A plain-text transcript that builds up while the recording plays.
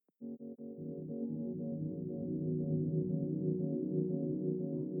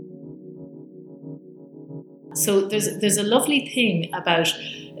So there's a lovely thing about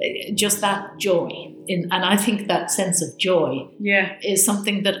just that joy, and I think that sense of joy is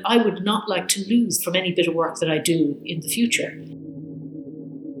something that I would not like to lose from any bit of work that I do in the future.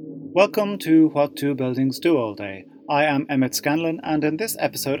 Welcome to What Do Buildings Do All Day. I am Emmett Scanlon, and in this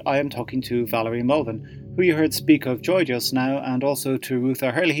episode I am talking to Valerie Mulvin, who you heard speak of joy just now, and also to Ruth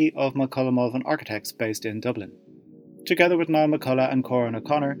O'Herlihy of McCullough Mulvin Architects based in Dublin. Together with Niall McCullough and Coran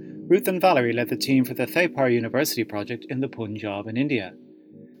O'Connor, Ruth and Valerie led the team for the Thapar University project in the Punjab in India.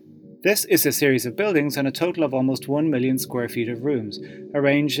 This is a series of buildings and a total of almost 1 million square feet of rooms,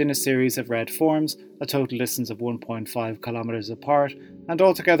 arranged in a series of red forms, a total distance of 1.5 kilometres apart, and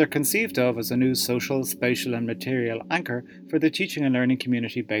altogether conceived of as a new social, spatial and material anchor for the teaching and learning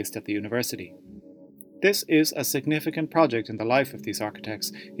community based at the university. This is a significant project in the life of these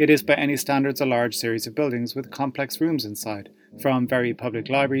architects. It is by any standards a large series of buildings with complex rooms inside, from very public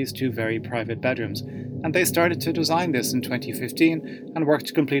libraries to very private bedrooms, and they started to design this in 2015 and worked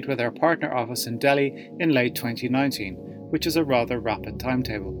to complete with our partner office in Delhi in late 2019, which is a rather rapid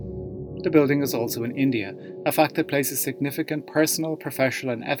timetable. The building is also in India, a fact that places significant personal,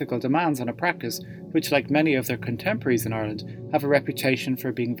 professional and ethical demands on a practice which, like many of their contemporaries in Ireland, have a reputation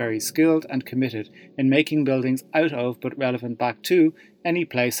for being very skilled and committed in making buildings out of but relevant back to any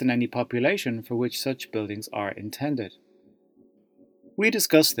place and any population for which such buildings are intended. We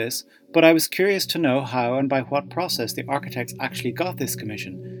discussed this, but I was curious to know how and by what process the architects actually got this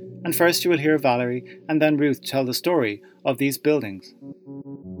commission. And first you will hear Valerie and then Ruth tell the story of these buildings.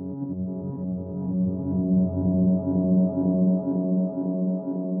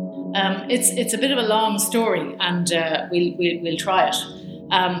 It's a bit of a long story, and we'll try it.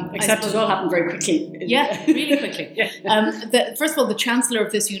 Except it all happened very quickly. Yeah, really quickly. First of all, the Chancellor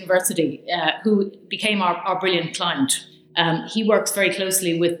of this university, who became our brilliant client, he works very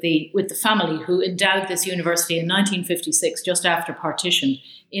closely with the family who endowed this university in 1956, just after partition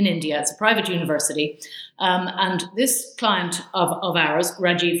in India. It's a private university. And this client of ours,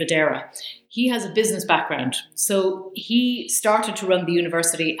 Rajiv Vadera, he has a business background. So he started to run the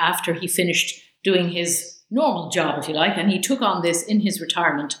university after he finished doing his normal job, if you like, and he took on this in his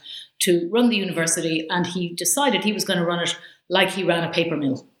retirement to run the university, and he decided he was going to run it like he ran a paper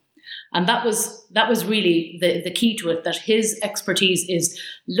mill. And that was really the key to it, that his expertise is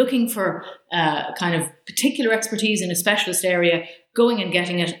looking for kind of particular expertise in a specialist area, going and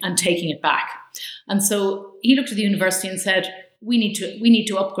getting it and taking it back. And so he looked at the university and said, we need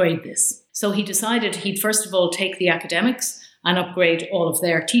to upgrade this. So he decided he'd first of all take the academics and upgrade all of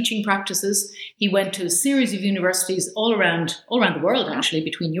their teaching practices. He went to a series of universities all around the world, actually,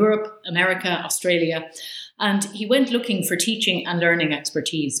 between Europe, America, Australia, and he went looking for teaching and learning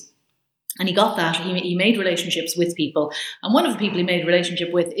expertise. And he got that. He made relationships with people. And one of the people he made a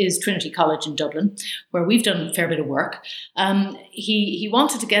relationship with is Trinity College in Dublin, where we've done a fair bit of work. He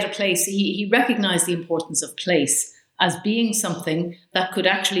wanted to get a place. He recognised the importance of place as being something that could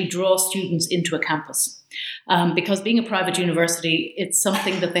actually draw students into a campus. Because being a private university, it's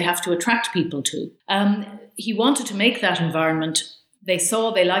something that they have to attract people to. He wanted to make that environment. They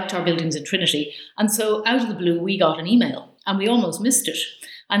liked our buildings in Trinity. And so out of the blue, we got an email and we almost missed it.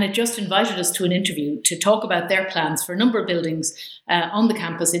 And it just invited us to an interview to talk about their plans for a number of buildings on the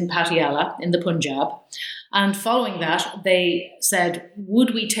campus in Patiala in the Punjab. And following that, they said,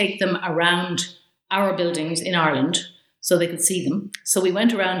 would we take them around our buildings in Ireland so they could see them? So we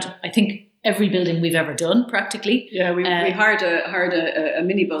went around, I think, every building we've ever done, practically. Yeah, we hired a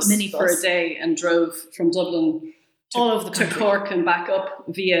minibus for a day and drove from Dublin all over the country to Cork and back up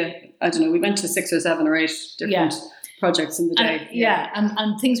via, I don't know, we went to 6 or 7 or 8 different projects in the day.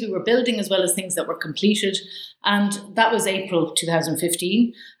 And things we were building as well as things that were completed. And that was April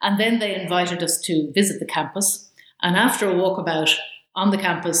 2015. And then they invited us to visit the campus. And after a walkabout on the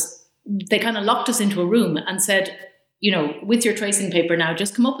campus, they kind of locked us into a room and said, you know, with your tracing paper now,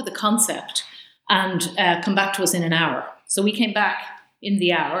 just come up with a concept and come back to us in an hour. So we came back in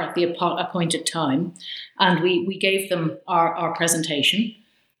the hour at the appointed time, and we gave them our presentation.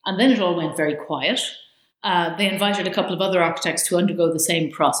 And then it all went very quiet. They invited a couple of other architects to undergo the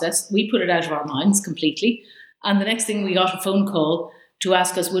same process. We put it out of our minds completely. And the next thing, we got a phone call to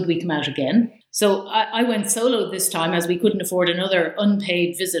ask us, would we come out again? So I went solo this time, as we couldn't afford another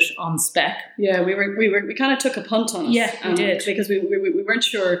unpaid visit on spec. Yeah, we kind of took a punt on it. Yeah, we did, because we weren't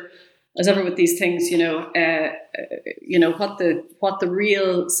sure, as ever with these things, what the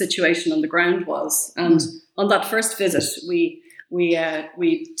real situation on the ground was. And on that first visit, we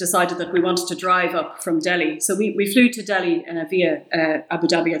we decided that we wanted to drive up from Delhi. So we flew to Delhi via Abu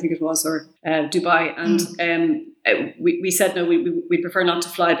Dhabi, I think it was, or Dubai, and we said no, we prefer not to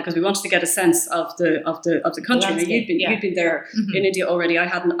fly because we wanted to get a sense of the country. Now, you'd been there in India already. I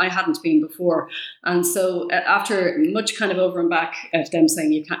hadn't been before, and so after much kind of over and back of them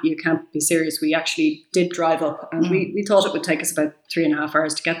saying you can't be serious, we actually did drive up, and we thought it would take us about 3.5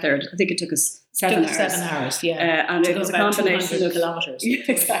 hours to get there. I think it took us 7 hours. 7 hours, yeah. And it was a combination of kilometers.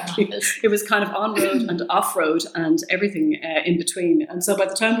 Exactly. It was kind of on road and off road and everything in between. And so by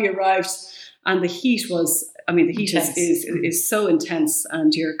the time we arrived, and the heat was, the heat is so intense,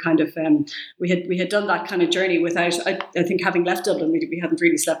 and you're kind of we had done that kind of journey without, I think, having left Dublin, we hadn't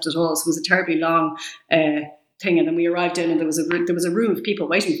really slept at all. So it was a terribly long thing, and then we arrived in, and there was a room of people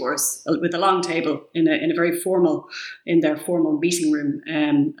waiting for us with a long table in a very formal meeting room,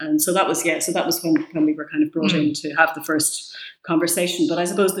 and so that was when we were kind of brought in to have the first conversation. But I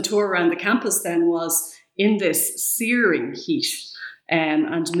suppose the tour around the campus then was in this searing heat,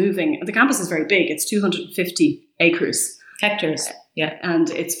 and moving. The campus is very big; it's 250 acres. Hectares, yeah, and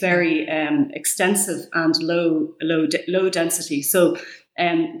it's very extensive and low density. So,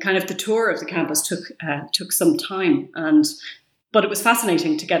 kind of the tour of the campus took some time, but it was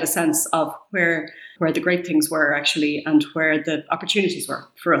fascinating to get a sense of where the great things were actually, and where the opportunities were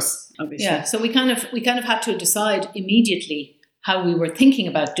for us, obviously. Yeah, so we kind of had to decide immediately how we were thinking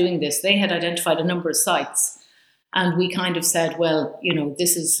about doing this. They had identified a number of sites, and we kind of said, well,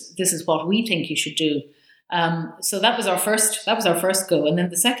 this is what we think you should do. So that was our first go, and then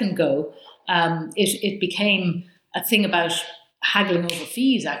the second go, it became a thing about haggling over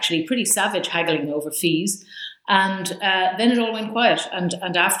fees. Actually, pretty savage haggling over fees, and then it all went quiet.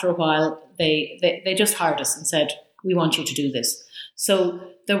 And after a while, they just hired us and said, "We want you to do this." So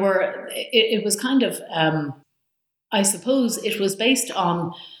it was kind of, I suppose, it was based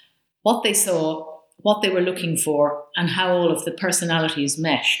on what they saw, what they were looking for, and how all of the personalities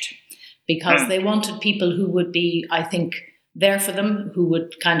meshed. Because they wanted people who would be, I think, there for them, who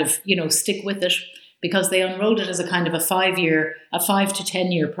would kind of, stick with it, because they unrolled it as a kind of a 5 to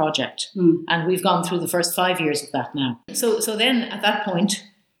 10 year project. And we've gone through the first 5 years of that now. So then at that point,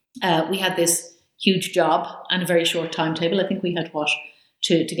 we had this huge job and a very short timetable. I think we had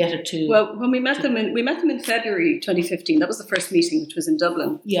to get it to... Well, when we met them in February 2015, that was the first meeting, which was in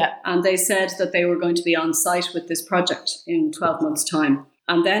Dublin. Yeah. And they said that they were going to be on site with this project in 12 months' time.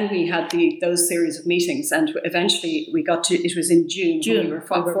 And then we had those series of meetings, and eventually it was in June when we were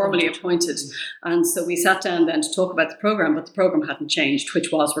formally appointed. And so we sat down then to talk about the program, but the program hadn't changed,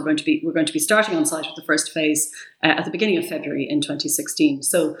 which was we're going to be starting on site with the first phase at the beginning of February in 2016.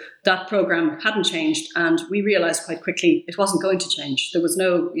 So that program hadn't changed, and we realized quite quickly it wasn't going to change. There was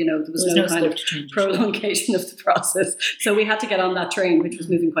no kind of prolongation of the process. So we had to get on that train, which was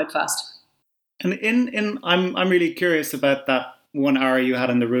moving quite fast. And I'm really curious about that 1 hour you had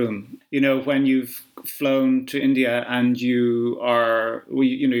in the room, when you've flown to India and you're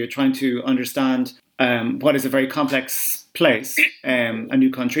trying to understand what is a very complex place, a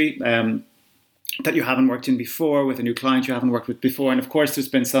new country that you haven't worked in before, with a new client you haven't worked with before. And of course, there's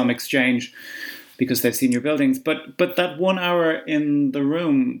been some exchange because they've seen your buildings. But that 1 hour in the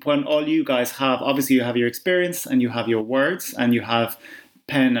room, when all you guys have, obviously you have your experience and you have your words and you have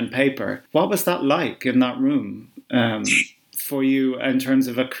pen and paper. What was that like in that room? For you in terms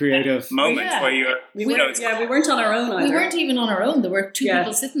of a creative moment where we weren't on our own either. We weren't even on our own. There were two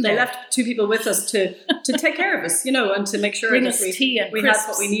people sitting there. They left 2 people with us to take care of us, and to make sure that we had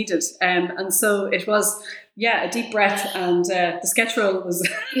what we needed. And so it was, a deep breath, and the sketch roll was...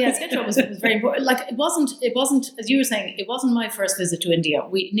 sketch roll was very important. Like, it wasn't, as you were saying, it wasn't my first visit to India.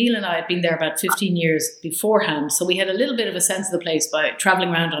 Neil and I had been there about 15 years beforehand, so we had a little bit of a sense of the place by travelling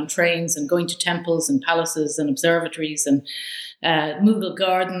around on trains and going to temples and palaces and observatories and Mughal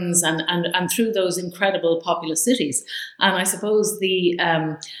gardens and through those incredible populous cities. And I suppose the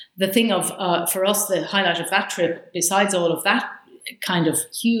thing of, for us, the highlight of that trip, besides all of that kind of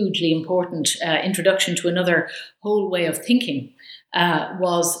hugely important introduction to another whole way of thinking,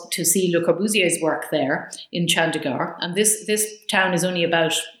 was to see Le Corbusier's work there in Chandigarh. And this town is only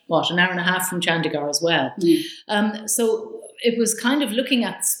about, an hour and a half from Chandigarh as well. So it was kind of looking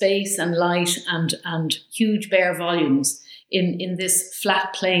at space and light and huge bare volumes in this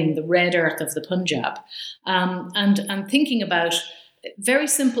flat plain, the red earth of the Punjab, and thinking about very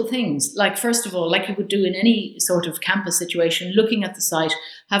simple things, like, first of all, like you would do in any sort of campus situation, looking at the site,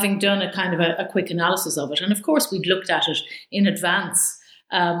 having done a kind of a quick analysis of it. And of course, we'd looked at it in advance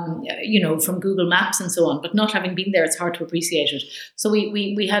from Google Maps and so on, but not having been there, it's hard to appreciate it. So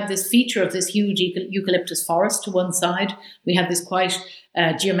we had this feature of this huge eucalyptus forest to one side. We had this quite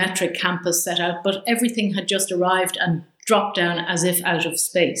geometric campus set out, but everything had just arrived and dropped down as if out of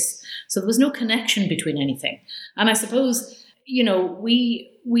space. So there was no connection between anything. And I suppose,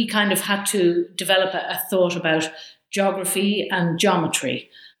 we kind of had to develop a thought about geography and geometry.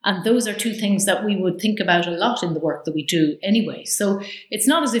 And those are two things that we would think about a lot in the work that we do anyway. So it's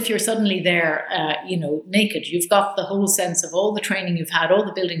not as if you're suddenly there, naked. You've got the whole sense of all the training you've had, all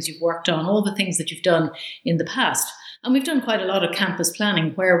the buildings you've worked on, all the things that you've done in the past. And we've done quite a lot of campus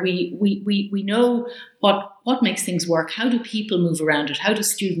planning where we know what makes things work. How do people move around it? How do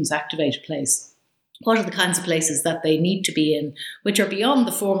students activate a place? What are the kinds of places that they need to be in, which are beyond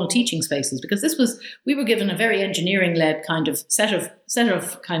the formal teaching spaces? Because we were given a very engineering-led kind of set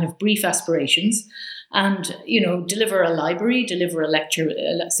of kind of brief aspirations, and deliver a library, deliver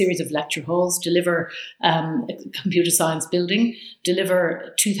a series of lecture halls, deliver a computer science building,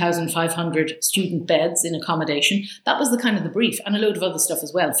 deliver 2,500 student beds in accommodation. That was the kind of the brief, and a load of other stuff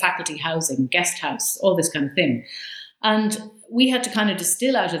as well: faculty housing, guest house, all this kind of thing. And we had to kind of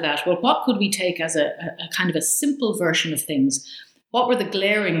distill out of that, well, what could we take as a kind of a simple version of things? What were the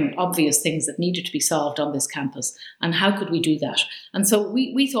glaring, obvious things that needed to be solved on this campus? And how could we do that? And so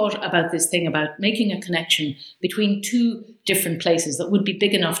we thought about this thing about making a connection between two different places that would be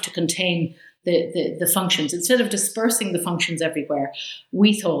big enough to contain the functions. Instead of dispersing the functions everywhere,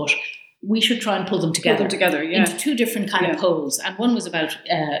 we thought we should try and pull them together, into two different kind of poles. And one was about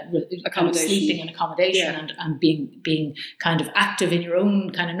kind of sleeping and accommodation and being kind of active in your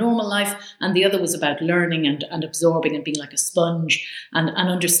own kind of normal life. And the other was about learning and absorbing and being like a sponge and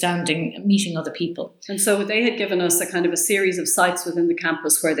understanding, meeting other people. And so they had given us a kind of a series of sites within the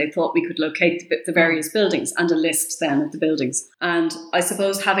campus where they thought we could locate the various buildings, and a list then of the buildings. And I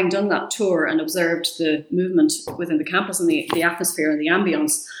suppose having done that tour and observed the movement within the campus and the atmosphere and the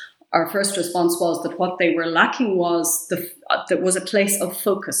ambience, our first response was that what they were lacking was there was a place of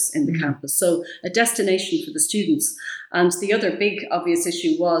focus in the campus, so a destination for the students. And the other big obvious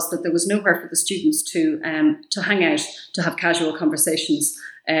issue was that there was nowhere for the students to hang out, to have casual conversations,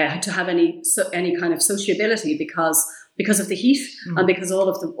 to have any kind of sociability because of the heat and because all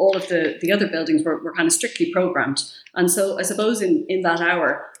of the other buildings were kind of strictly programmed. And so I suppose in that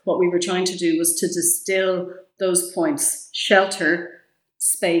hour, what we were trying to do was to distill those points: shelter,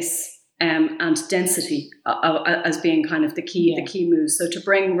 space, and density as being kind of the key moves. So to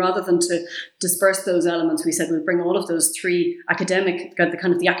bring, rather than to disperse those elements, we said we'd bring all of those three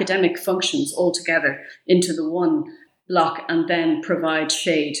the academic functions all together into the one block, and then provide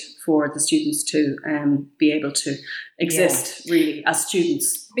shade for the students to be able to exist really as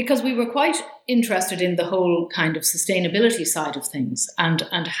students. Because we were quite interested in the whole kind of sustainability side of things, and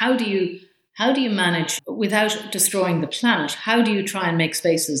how do you manage, without destroying the planet, how do you try and make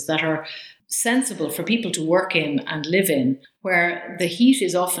spaces that are sensible for people to work in and live in, where the heat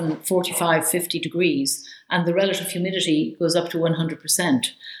is often 45, 50 degrees and the relative humidity goes up to 100%.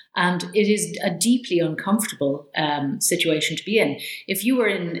 And it is a deeply uncomfortable situation to be in. If you were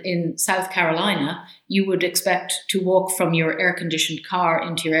in South Carolina, you would expect to walk from your air-conditioned car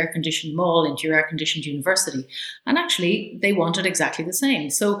into your air-conditioned mall, into your air-conditioned university. And actually, they wanted exactly the same.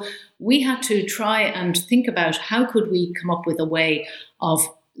 So we had to try and think about how could we come up with a way of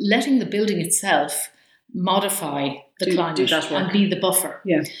letting the building itself modify the climate and be the buffer.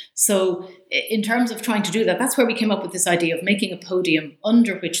 Yeah. So in terms of trying to do that, that's where we came up with this idea of making a podium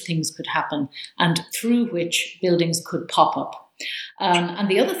under which things could happen and through which buildings could pop up. And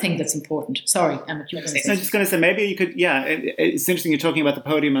the other thing that's important, sorry, Emma, you were going to say. I'm just going to say, maybe you could, it's interesting you're talking about the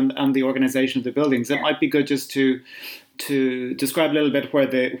podium and the organisation of the buildings. It might be good just to describe a little bit where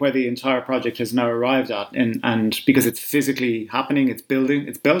the entire project has now arrived at, and because it's physically happening, it's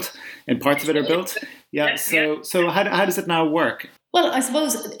built, and parts of it are built. Yeah. So how does it now work? Well, I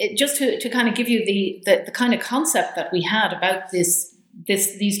suppose just to kind of give you the kind of concept that we had about these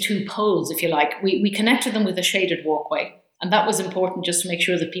two poles, if you like, we connected them with a shaded walkway. And that was important just to make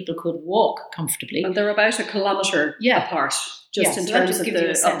sure that people could walk comfortably. And they're about 1 kilometre apart, in terms of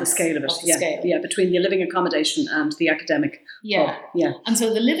the scale of it. Yeah, between the living accommodation and the academic. Yeah. And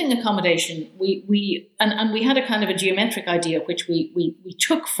so the living accommodation, we had a kind of a geometric idea, which we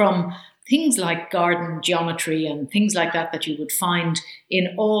took from things like garden geometry and things like that you would find in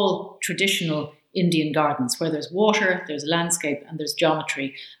all traditional Indian gardens, where there's water, there's landscape, and there's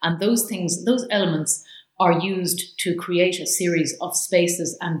geometry. And those elements are used to create a series of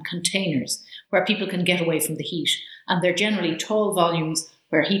spaces and containers where people can get away from the heat. And they're generally tall volumes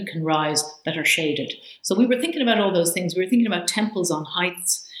where heat can rise, that are shaded. So we were thinking about all those things. We were thinking about temples on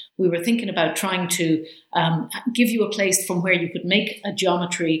heights. We were thinking about trying to give you a place from where you could make a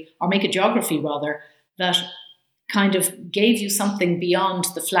geography rather, that kind of gave you something beyond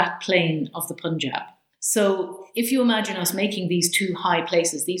the flat plain of the Punjab. So if you imagine us making these two high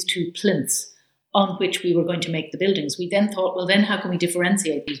places, these two plinths on which we were going to make the buildings, we then thought, well, then how can we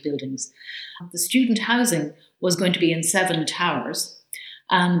differentiate these buildings? The student housing was going to be in 7 towers.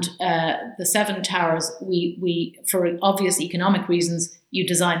 And the 7 towers, we for obvious economic reasons, you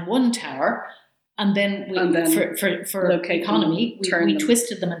design one tower, and then for economy, we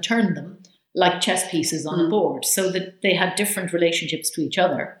twisted them and turned them like chess pieces on a board, so that they had different relationships to each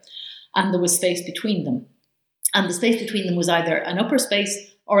other, and there was space between them. And the space between them was either an upper space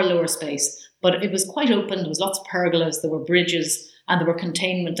or a lower space, but it was quite open. There was lots of pergolas, there were bridges, and there were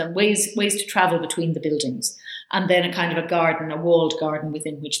containment and ways to travel between the buildings. And then a kind of a garden, a walled garden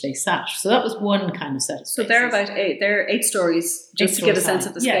within which they sat. So that was one kind of set of spaces. So they're about 8. They're 8 stories, just to give a sense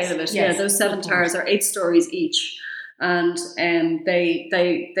of the scale of it. Yes. Yeah, those 7 towers are 8 stories each, and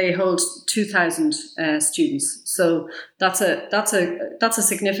they hold 2,000 students. So that's a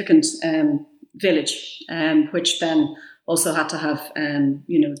significant village, which then also had to have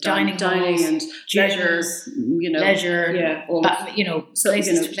dining and leisure,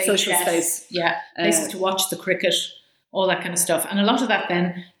 places to play social chess, space, places to watch the cricket, all that kind of stuff. And a lot of that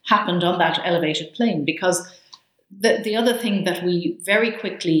then happened on that elevated plane, because the other thing that we very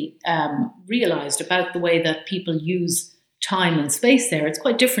quickly realized about the way that people use time and space there, it's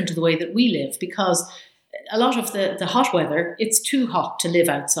quite different to the way that we live, because a lot of the hot weather, it's too hot to live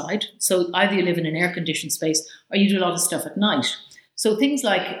outside. So either you live in an air-conditioned space or you do a lot of stuff at night. So things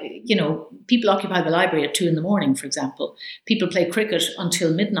like, people occupy the library at 2 a.m, for example. People play cricket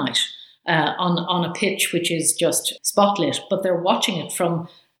until midnight on a pitch which is just spotlit, but they're watching it from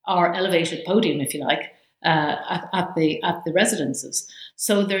our elevated podium, if you like, at the residences.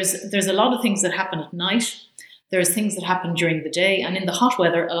 So there's a lot of things that happen at night. There's things that happen during the day. And in the hot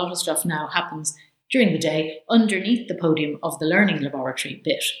weather, a lot of stuff now happens during the day underneath the podium of the learning laboratory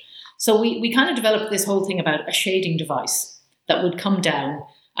bit. So we kind of developed this whole thing about a shading device that would come down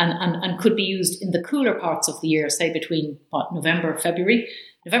and could be used in the cooler parts of the year, say between November to February,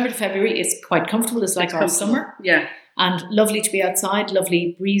 it's quite comfortable. It's like our summer. Yeah. And lovely to be outside,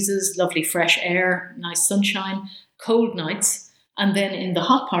 lovely breezes, lovely fresh air, nice sunshine, cold nights. And then in the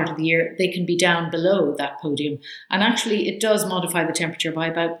hot part of the year, they can be down below that podium. And actually, it does modify the temperature by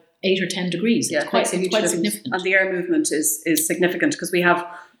about 8 or 10 degrees. Yeah, it's quite significant. And the air movement is significant, because we have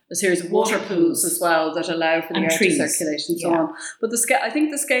a series of water pools as well that allow for the air to circulate and so on. But I think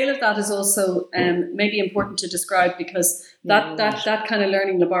the scale of that is also maybe important to describe, because that kind of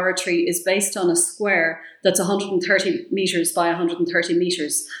learning laboratory is based on a square that's 130 metres by 130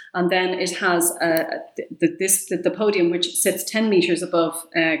 metres. And then it has the podium, which sits 10 metres above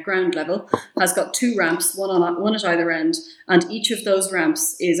ground level, has got 2 ramps, one at either end, and each of those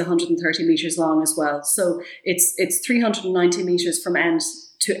ramps is 130 metres long as well. So it's 390 metres from end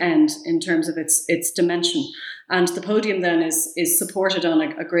to end in terms of its dimension. And the podium then is supported on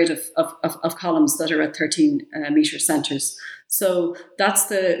a grid of columns that are at 13 metre centres. So that's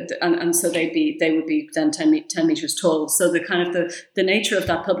so they would be then 10 metres tall. So the kind of the nature of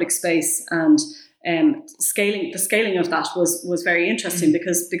that public space and the scaling of that was very interesting,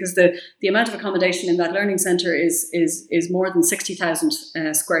 because the amount of accommodation in that learning centre is more than 60,000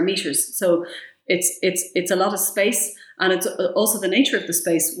 square metres. So it's a lot of space. And it's also the nature of the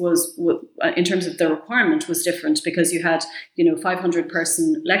space was, in terms of the requirement, was different, because you had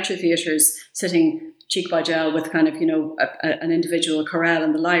 500-person lecture theatres sitting cheek by jowl with kind of an individual chorale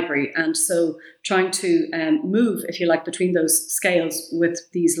in the library, and so trying to move, if you like, between those scales with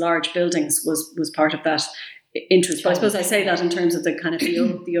these large buildings was part of that interest. But I suppose I say that in terms of the kind of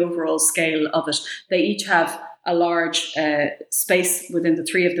the overall scale of it. They each have a large space within the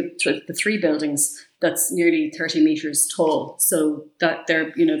three buildings that's nearly 30 metres tall. So that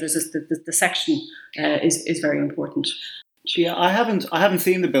there's the section is very important. Yeah, I haven't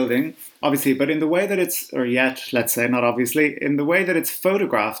seen the building, obviously, but in the way that let's say, not obviously, in the way that it's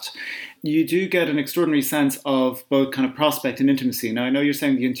photographed, you do get an extraordinary sense of both kind of prospect and intimacy. Now, I know you're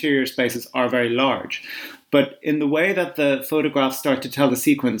saying the interior spaces are very large, but in the way that the photographs start to tell the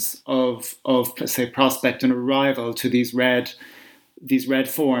sequence of say, prospect and arrival to these red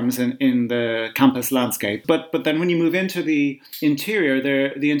forms in the campus landscape. But then when you move into the interior,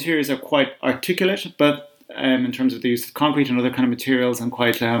 the interiors are quite articulate, but in terms of the use of concrete and other kind of materials, and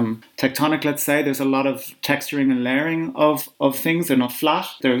quite tectonic, let's say. There's a lot of texturing and layering of things. They're not flat,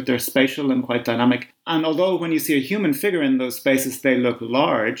 they're spatial and quite dynamic. And although when you see a human figure in those spaces, they look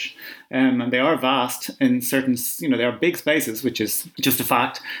large, and they are vast in certain, they are big spaces, which is just a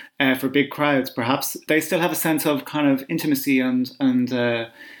fact, for big crowds, perhaps, they still have a sense of kind of intimacy and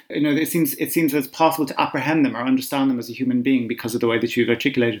it seems it's possible to apprehend them or understand them as a human being because of the way that you've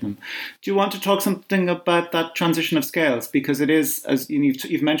articulated them. Do you want to talk something about that transition of scales? Because it is, as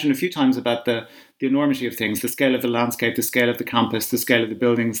you've mentioned a few times about the enormity of things, the scale of the landscape, the scale of the campus, the scale of the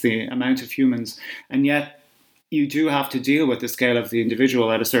buildings, the amount of humans, and yet you do have to deal with the scale of the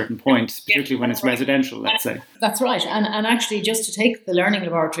individual at a certain point, particularly when it's residential, let's say. That's right. And actually, just to take the Learning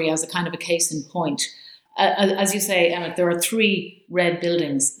Laboratory as a kind of a case in point, as you say, Emmett, there are 3 red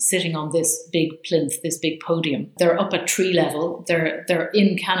buildings sitting on this big plinth, this big podium. They're up at tree level. They're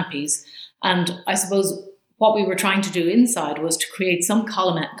in canopies. And I suppose what we were trying to do inside was to create some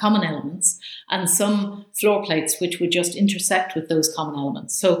common elements and some floor plates which would just intersect with those common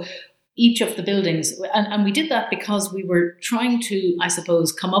elements. So each of the buildings, and we did that because we were trying to, I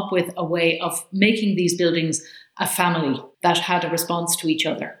suppose, come up with a way of making these buildings a family that had a response to each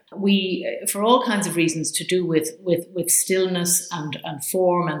other. We, for all kinds of reasons to do with stillness and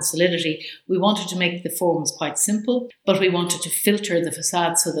form and solidity, we wanted to make the forms quite simple, but we wanted to filter the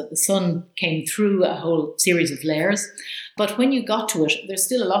facade so that the sun came through a whole series of layers. But when you got to it, there's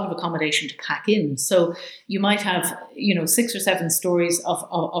still a lot of accommodation to pack in. So you might have, 6 or 7 stories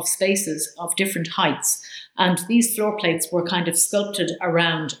of spaces of different heights. And these floor plates were kind of sculpted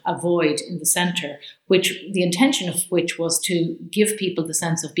around a void in the centre, which the intention of which was to give people the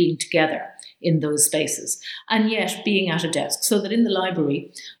sense of being together in those spaces, and yet being at a desk. So that in the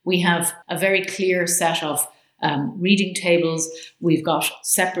library, we have a very clear set of reading tables. We've got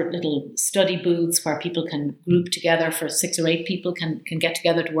separate little study booths where people can group together, for 6 or 8 people can get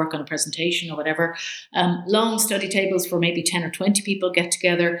together to work on a presentation or whatever. Long study tables where maybe 10 or 20 people get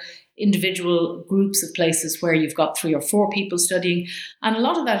together. Individual groups of places where you've got 3 or 4 people studying. And a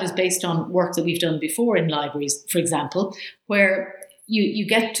lot of that is based on work that we've done before in libraries, for example, where you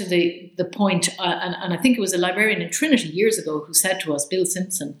get to the point, and I think it was a librarian in Trinity years ago who said to us, Bill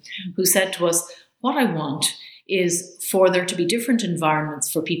Simpson, who said to us, what I want is for there to be different environments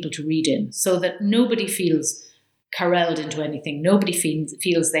for people to read in so that nobody feels corralled into anything. Nobody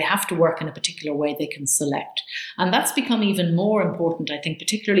feels they have to work in a particular way. They can select. And that's become even more important, I think,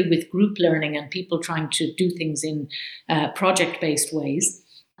 particularly with group learning and people trying to do things in project-based ways.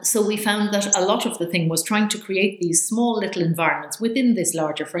 So we found that a lot of the thing was trying to create these small little environments within this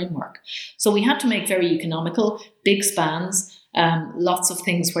larger framework. So we had to make very economical, big spans, lots of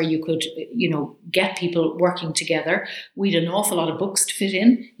things where you could, get people working together. We had an awful lot of books to fit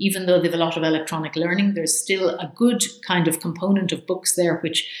in, even though they've a lot of electronic learning. There's still a good kind of component of books there,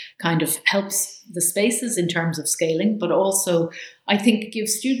 which kind of helps the spaces in terms of scaling, but also I think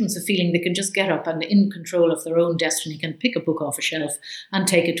gives students a feeling they can just get up and in control of their own destiny, can pick a book off a shelf and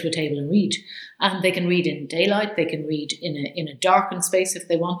take it to a table and read. And they can read in daylight, they can read in a darkened space if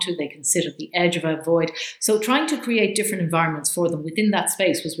they want to, they can sit at the edge of a void. So trying to create different environments for them within that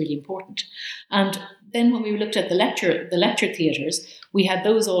space was really important. And then when we looked at the lecture theatres, we had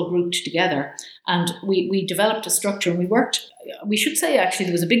those all grouped together and we developed a structure and we worked, we should say actually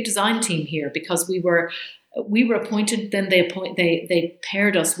there was a big design team here because we were appointed, then they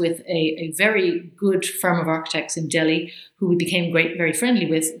paired us with a very good firm of architects in Delhi who we became very friendly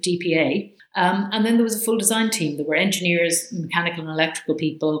with, DPA. And then there was a full design team. There were engineers, mechanical and electrical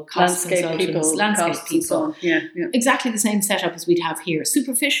people, cost consultants, landscape people. So yeah. Exactly the same setup as we'd have here.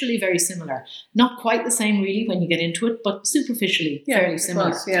 Superficially very similar. Not quite the same really when you get into it, but superficially fairly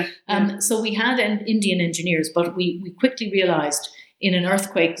similar. So we had Indian engineers, but we quickly realised in an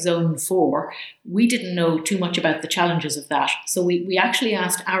earthquake zone 4, we didn't know too much about the challenges of that. So we actually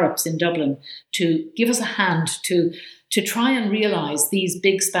asked Arups in Dublin to give us a hand to try and realise these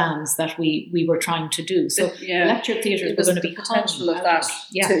big spans that we were trying to do. So lecture theatres were going to be the potential of that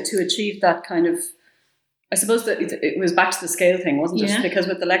to achieve that kind of, I suppose that it was back to the scale thing, wasn't it? Because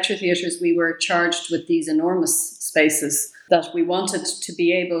with the lecture theatres, we were charged with these enormous spaces that we wanted to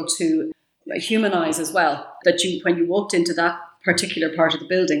be able to humanise as well. That when you walked into that particular part of the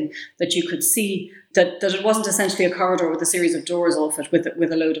building, that you could see that it wasn't essentially a corridor with a series of doors off it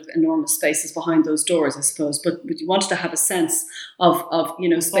with a load of enormous spaces behind those doors, I suppose. But you wanted to have a sense of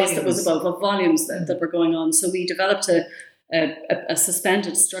space volumes. That was above, of volumes that were going on. So we developed a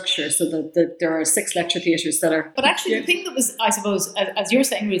suspended structure so that there are 6 lecture theatres that are... But actually the thing that was, I suppose, as you're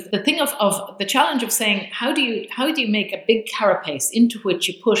saying, Ruth, the thing of the challenge of saying, how do you make a big carapace into which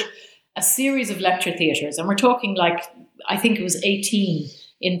you put a series of lecture theatres, and we're talking like, I think it was 18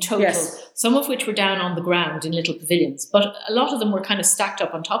 in total, Yes. some of which were down on the ground in little pavilions, but a lot of them were kind of stacked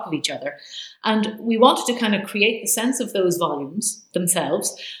up on top of each other. And we wanted to kind of create the sense of those volumes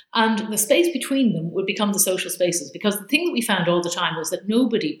themselves, and the space between them would become the social spaces. Because the thing that we found all the time was that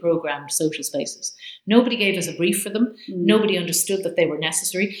nobody programmed social spaces. Nobody gave us a brief for them. Nobody understood that they were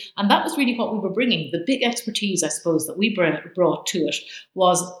necessary. And that was really what we were bringing. The big expertise, I suppose, that we brought to it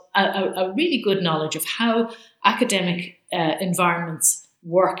was a really good knowledge of how academic environments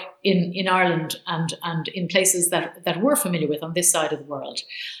work in Ireland and in places that we're familiar with on this side of the world.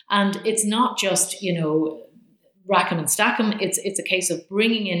 And it's not just, rack 'em and stack 'em. It's a case of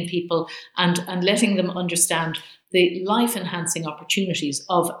bringing in people and letting them understand the life-enhancing opportunities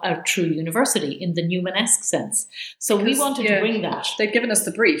of a true university in the Newmanesque sense. So we wanted to bring that. They'd given us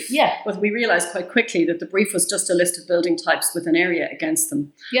the brief, but we realised quite quickly that the brief was just a list of building types with an area against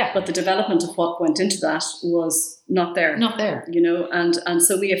them. Yeah. But the development of what went into that was not there. Not there. And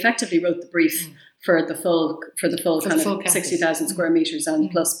so we effectively wrote the brief for the full kind of 60,000 square metres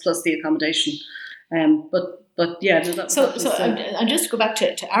and plus the accommodation. But yeah, and just to go back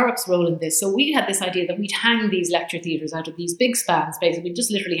to Arup's role in this, so we had this idea that we'd hang these lecture theatres out of these big spans, basically. We'd just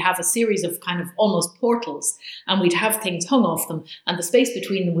literally have a series of kind of almost portals, and we'd have things hung off them, and the space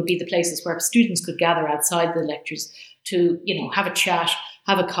between them would be the places where students could gather outside the lectures to, have a chat,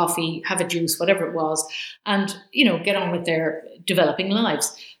 have a coffee, have a juice, whatever it was, and, get on with their developing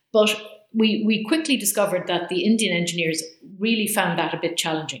lives. But we quickly discovered that the Indian engineers really found that a bit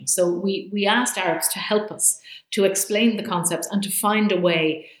challenging. So we asked Arabs to help us to explain the concepts and to find a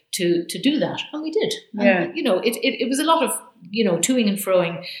way to do that. And we did. Yeah. And, it was a lot of, toing and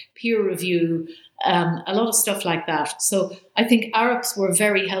froing, peer review, a lot of stuff like that. So I think Arabs were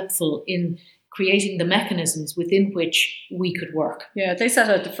very helpful in creating the mechanisms within which we could work. Yeah, they set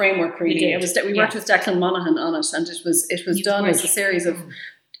out the framework really. We worked with Declan Monaghan on it, and it was done as a series of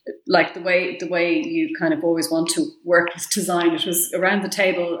like the way you kind of always want to work with design. It was around the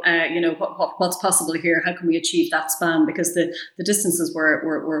table, what's possible here? How can we achieve that span? Because the distances were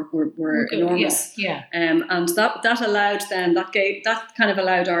enormous. Yeah. And that allowed then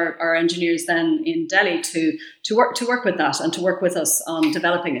allowed our engineers then in Delhi to work with that and to work with us on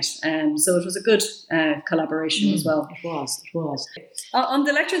developing it. So it was a good collaboration as well. It was. On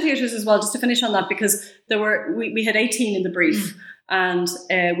the lecture theatres as well, just to finish on that, because we had 18 in the brief. And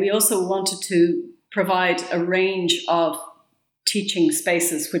we also wanted to provide a range of teaching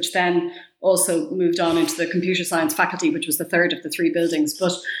spaces, which then also moved on into the computer science faculty, which was the third of the three buildings.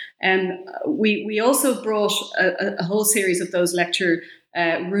 But we also brought a whole series of those lecture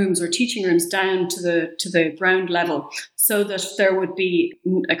rooms or teaching rooms down to the ground level, so that there would be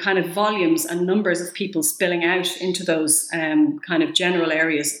a kind of volumes and numbers of people spilling out into those kind of general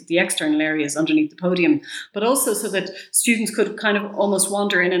areas, the external areas underneath the podium, but also so that students could kind of almost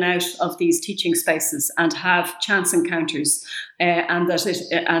wander in and out of these teaching spaces and have chance encounters, and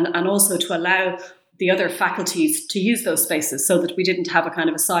also to allow the other faculties to use those spaces, so that we didn't have a kind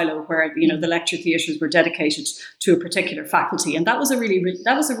of a silo where the lecture theatres were dedicated to a particular faculty, and that was a really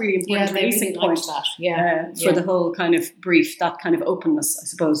important releasing point for the whole kind of brief, that kind of openness, I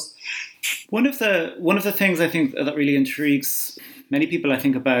suppose. One of the things I think that really intrigues many people, I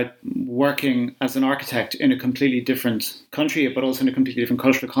think, about working as an architect in a completely different country, but also in a completely different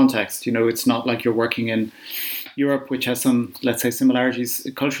cultural context. It's not like you're working in Europe, which has some, let's say, similarities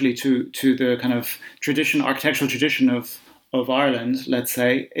culturally to the kind of architectural tradition of Ireland, let's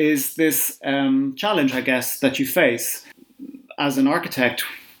say, is this challenge, I guess, that you face as an architect.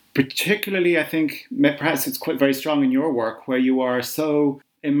 Particularly, I think, perhaps it's quite very strong in your work, where you are so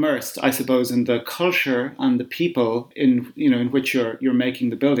immersed, I suppose, in the culture and the people in which you're making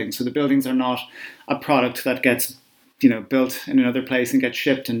the buildings. So the buildings are not a product that gets built in another place and gets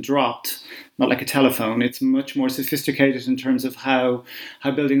shipped and dropped, not like a telephone. It's much more sophisticated in terms of how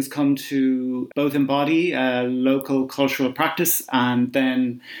buildings come to both embody local cultural practice, and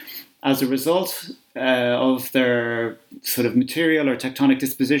then as a result of their sort of material or tectonic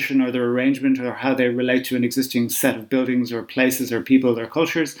disposition or their arrangement or how they relate to an existing set of buildings or places or people or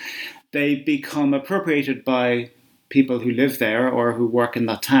cultures, they become appropriated by people who live there or who work in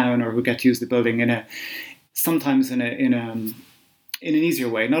that town or who get to use the building sometimes in an easier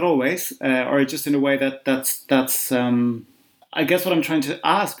way, not always, or just in a way that's I guess what I'm trying to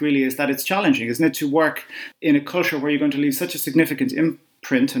ask really is that it's challenging, isn't it, to work in a culture where you're going to leave such a significant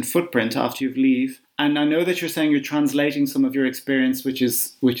imprint and footprint after you leave, And I know that you're saying you're translating some of your experience, which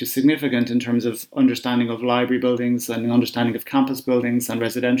is significant in terms of understanding of library buildings and understanding of campus buildings and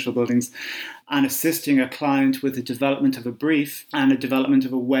residential buildings, and assisting a client with the development of a brief and a development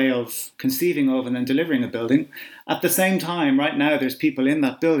of a way of conceiving of and then delivering a building. At the same time, right now, there's people in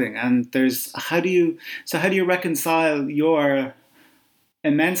that building, and how do you reconcile your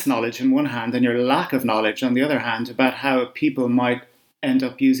immense knowledge on one hand and your lack of knowledge on the other hand about how people might end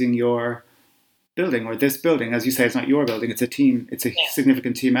up using your building or this building? As you say, it's not your building, it's a team, it's a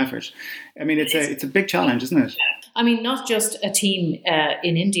significant team effort. I mean, it's a big challenge, isn't it? I mean, not just a team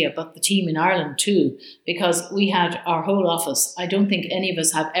in India, but the team in Ireland too, because we had our whole office. I don't think any of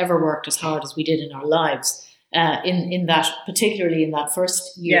us have ever worked as hard as we did in our lives in that, particularly in that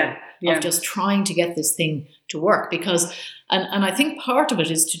first year of just trying to get this thing to work. Because, and I think part of it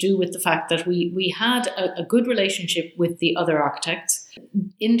is to do with the fact that we had a good relationship with the other architects.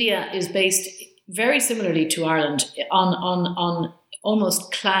 India is based very similarly to Ireland on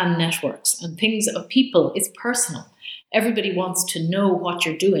almost clan networks and things of people. It's personal. Everybody wants to know what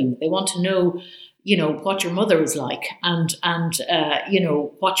you're doing. They want to know, what your mother is like and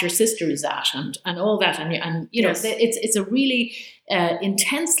what your sister is at and all that. And yes. It's a really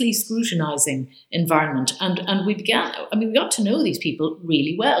intensely scrutinizing environment. And we got to know these people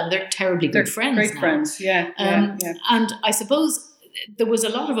really well, and they're terribly good friends. Great now. Friends, yeah. And I suppose there was a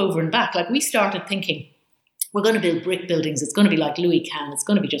lot of over and back. Like, we started thinking, we're going to build brick buildings. It's going to be like Louis Kahn. It's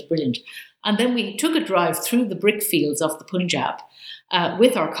going to be just brilliant. And then we took a drive through the brick fields of the Punjab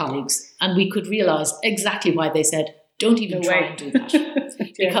with our colleagues, and we could realise exactly why they said, don't even try and do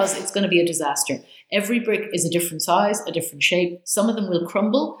that, because it's going to be a disaster. Every brick is a different size, a different shape. Some of them will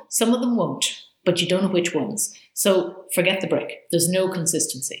crumble, some of them won't, but you don't know which ones. So forget the brick. There's no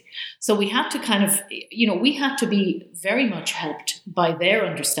consistency. So we had to we had to be very much helped by their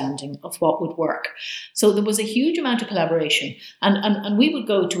understanding of what would work. So there was a huge amount of collaboration. And we would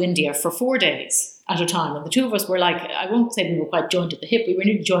go to India for 4 days at a time. And the two of us were like, I won't say we were quite joined at the hip, we were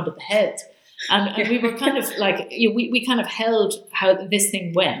nearly joined at the head. And we were kind of like, we kind of held how this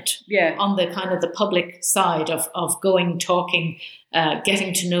thing went on the kind of the public side of going, talking,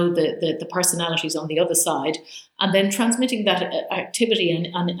 getting to know the personalities on the other side, and then transmitting that activity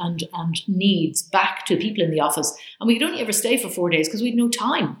and needs back to people in the office. And we could only ever stay for 4 days because we had no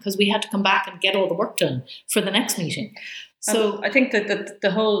time, because we had to come back and get all the work done for the next meeting. So I think that the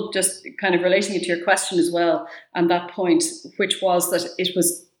whole, just kind of relating it to your question as well, and that point, which was that it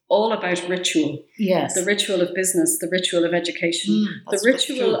was all about ritual. Yes. The ritual of business, the ritual of education, the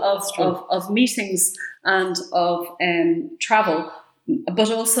ritual of meetings and of travel,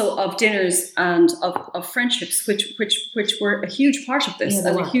 but also of dinners and of friendships, which were a huge part of this,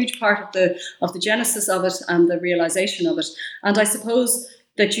 and a huge part of the genesis of it and the realization of it. And I suppose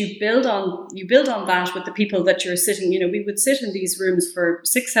that you build on that with the people that you're sitting. We would sit in these rooms for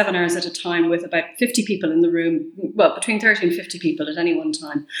 6-7 hours at a time with about 50 people in the room, well, between 30 and 50 people at any one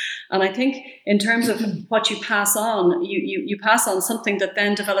time. And I think in terms of what you pass on, you pass on something that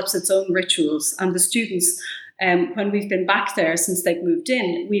then develops its own rituals. And the students, when we've been back there since they've moved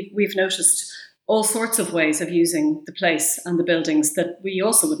in, we've noticed all sorts of ways of using the place and the buildings that we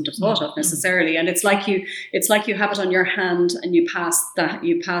also wouldn't have thought of necessarily. And it's like you have it on your hand, and you pass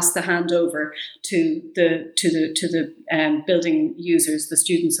the hand over to the building users, the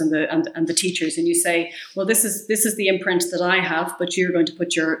students and the teachers, and you say, well, this is the imprint that I have, but you're going to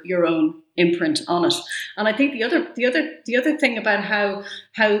put your own imprint on it. And I think the other thing about how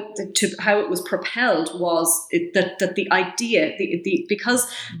it was propelled was that the idea,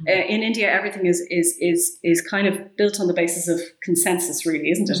 because in India everything is kind of built on the basis of consensus,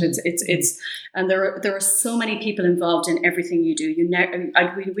 really, isn't it? It's and there are so many people involved in everything you do.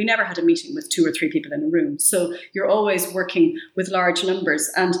 We never had a meeting with 2 or 3 people in a room, so you're always working with large numbers.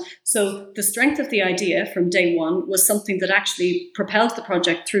 And so the strength of the idea from day one was something that actually propelled the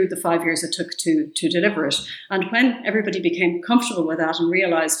project through the 5 years it took to deliver it. And when everybody became comfortable with that and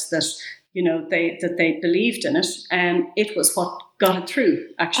realized that they believed in it, it was what got it through.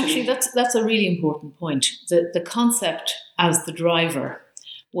 Actually, that's a really important point. The concept as the driver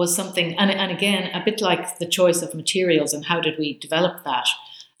was something, and again, a bit like the choice of materials and how did we develop that.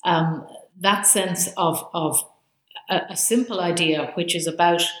 That sense of a simple idea, which is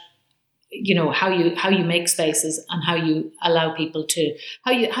about how you make spaces and how you allow people to,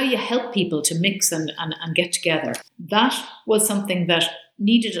 how you help people to mix and get together. That was something that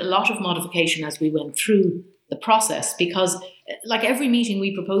needed a lot of modification as we went through the process, because like every meeting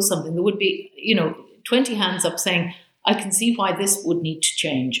we proposed something, there would be 20 hands up saying, I can see why this would need to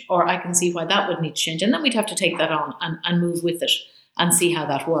change, or I can see why that would need to change, and then we'd have to take that on and move with it and see how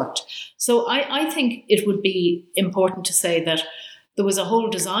that worked. So I think it would be important to say that there was a whole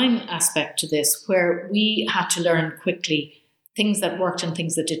design aspect to this where we had to learn quickly things that worked and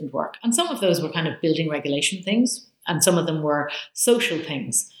things that didn't work. And some of those were kind of building regulation things, and some of them were social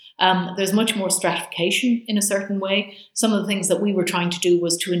things. There's much more stratification in a certain way. Some of the things that we were trying to do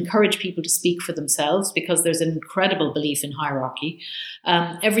was to encourage people to speak for themselves, because there's an incredible belief in hierarchy.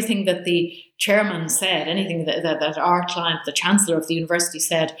 Everything that the chairman said, anything that our client, the chancellor of the university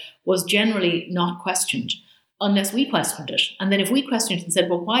said, was generally not questioned unless we questioned it. And then if we questioned it and said,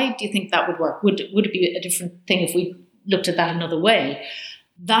 well, why do you think that would work? Would it be a different thing if we looked at that another way?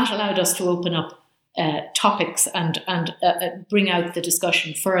 That allowed us to open up topics and bring out the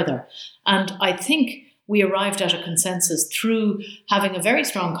discussion further. And I think we arrived at a consensus through having a very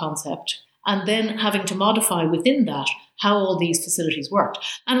strong concept and then having to modify within that how all these facilities worked.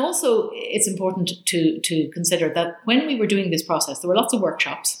 And also, it's important to consider that when we were doing this process, there were lots of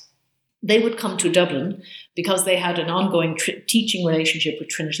workshops. They would come to Dublin because they had an ongoing teaching relationship with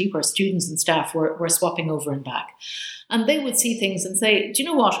Trinity, where students and staff were swapping over and back. And they would see things and say, do you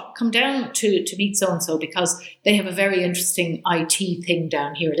know what, come down to meet so-and-so because they have a very interesting IT thing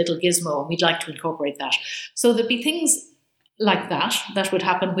down here, a little gizmo, and we'd like to incorporate that. So there'd be things like that would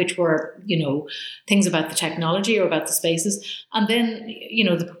happen, which were, things about the technology or about the spaces. And then,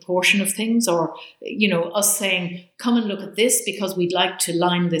 the proportion of things, or, us saying, come and look at this because we'd like to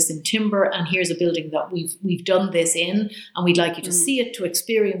line this in timber, and here's a building that we've done this in, and we'd like you to see it, to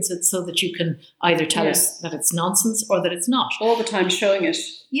experience it, so that you can either tell us that it's nonsense or that it's not. All the time showing it.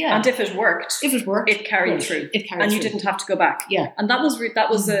 Yeah. And if it worked, it carried through. It carried and through. You didn't have to go back. Yeah. And that was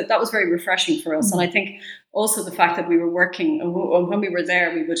very refreshing for us. And I think also the fact that we were working, when we were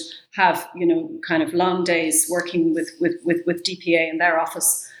there, we would have, kind of long days working with DPA in their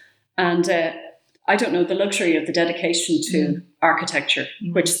office. And I don't know, the luxury of the dedication to architecture,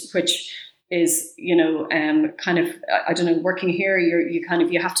 which is, kind of, I don't know, working here, you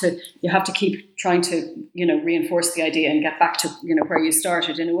have to keep trying to, reinforce the idea and get back to, where you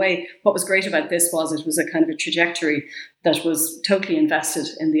started. In a way, what was great about this was it was a kind of a trajectory that was totally invested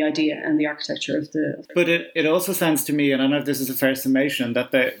in the idea and the architecture of the... But it also sounds to me, and I don't know if this is a fair summation,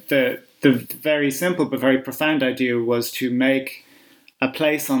 that the very simple but very profound idea was to make a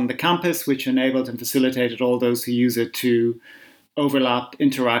place on the campus which enabled and facilitated all those who use it to overlap,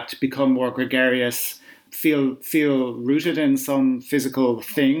 interact, become more gregarious, feel rooted in some physical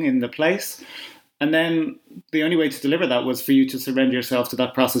thing in the place. And then the only way to deliver that was for you to surrender yourself to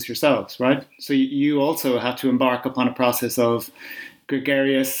that process yourselves, right? So you also had to embark upon a process of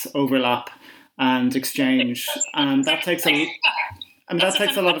gregarious overlap and exchange, and that takes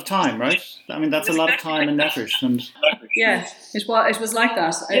a lot of time, right? I mean, that's a lot of time and effort. And yeah, it was like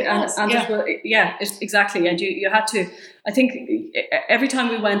that. Exactly. And you had to. I think every time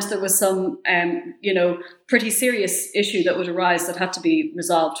we went, there was some, pretty serious issue that would arise that had to be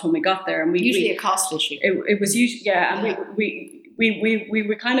resolved when we got there. And usually a cost issue. It was usually, and we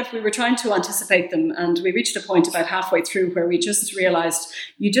were trying to anticipate them, and we reached a point about halfway through where we just realized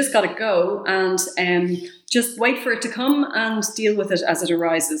you just got to go and just wait for it to come and deal with it as it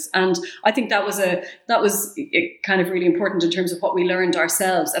arises. And I think that was kind of really important in terms of what we learned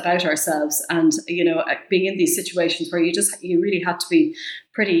ourselves about ourselves, and being in these situations where you really had to be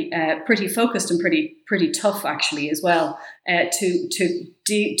pretty focused and pretty tough actually as well, to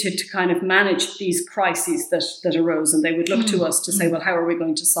kind of manage these crises that arose. And they would look to us to say, well, how are we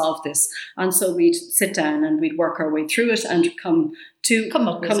going to solve this? And so we'd sit down and we'd work our way through it and come to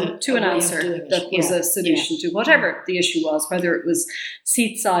an answer that was a solution to whatever the issue was, whether it was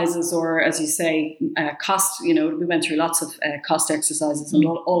seat sizes or, as you say, cost. We went through lots of cost exercises and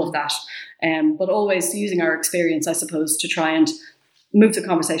all of that, but always using our experience, I suppose, to try and move the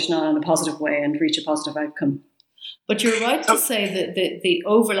conversation on in a positive way and reach a positive outcome. But you're right to say that the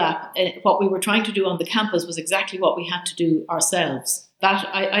overlap, what we were trying to do on the campus was exactly what we had to do ourselves. That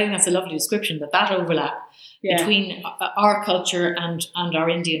I think that's a lovely description, that overlap between our culture and our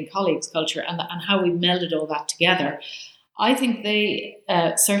Indian colleagues' culture, and how we melded all that together. I think they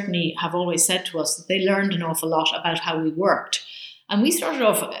certainly have always said to us that they learned an awful lot about how we worked. And we started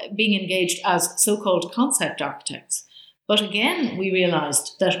off being engaged as so-called concept architects. But again, we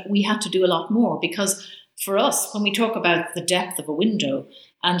realised that we had to do a lot more, because for us, when we talk about the depth of a window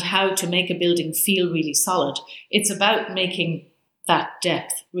and how to make a building feel really solid, it's about making that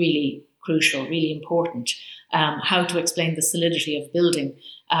depth really crucial, really important. How to explain the solidity of building.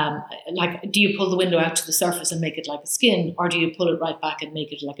 Like, do you pull the window out to the surface and make it like a skin, or do you pull it right back and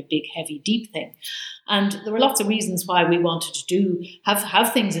make it like a big, heavy, deep thing? And there were lots of reasons why we wanted to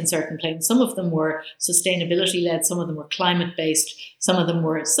have things in certain planes. Some of them were sustainability-led, some of them were climate-based, some of them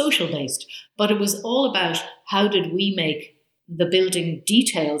were social-based. But it was all about how did we make the building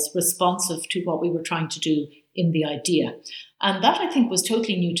details responsive to what we were trying to do in the idea. And that, I think, was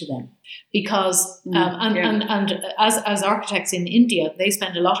totally new to them because, and as architects in India, they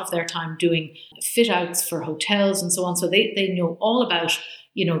spend a lot of their time doing fit outs for hotels and so on. So they know all about,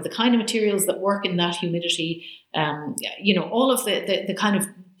 the kind of materials that work in that humidity, all of the kind of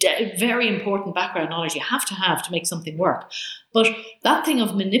very important background knowledge you have to make something work. But that thing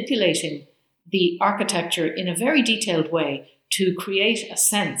of manipulating the architecture in a very detailed way to create a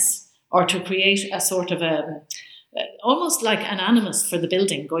sense or to create a sort of almost like an animus for the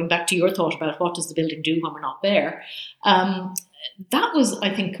building, going back to your thought about what does the building do when we're not there, that was,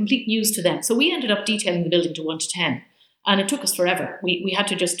 I think, complete news to them. So we ended up detailing the building to 1 to 10, and it took us forever. We had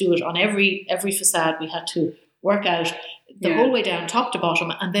to just do it on every facade. We had to work out the whole way down, top to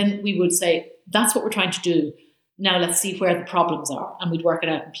bottom, and then we would say, that's what we're trying to do. Now let's see where the problems are, and we'd work it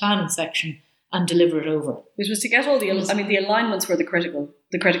out in planning section and deliver it over. Which was to get all the alignments were the critical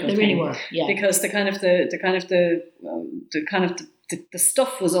they thing. Really were, yeah. Because the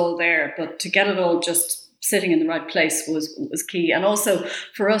stuff was all there, but to get it all just sitting in the right place was key. And also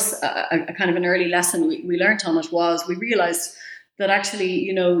for us, a kind of an early lesson we learned on it was we realised that actually,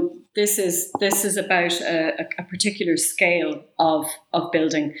 this is about a particular scale of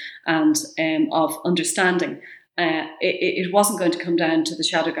building and of understanding. It wasn't going to come down to the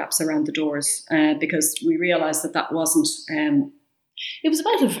shadow gaps around the doors because we realised that wasn't. It was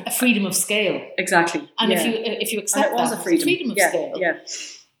about a freedom of scale. Exactly. And if you accept and it was that, a freedom of scale. Yeah.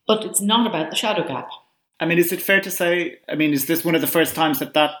 But it's not about the shadow gap. I mean, is it fair to say, is this one of the first times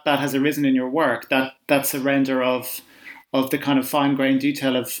that has arisen in your work, that surrender of the kind of fine-grained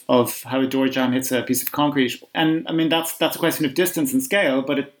detail of how a door jamb hits a piece of concrete? And that's a question of distance and scale,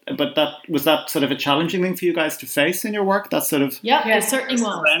 but that was that sort of a challenging thing for you guys to face in your work, that sort of it certainly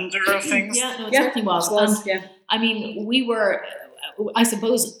was. Surrender of things? Yeah, no, it certainly was. We were, I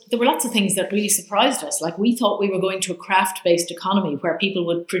suppose, there were lots of things that really surprised us. Like, we thought we were going to a craft-based economy where people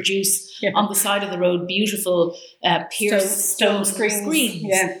would produce on the side of the road beautiful pierced stone screens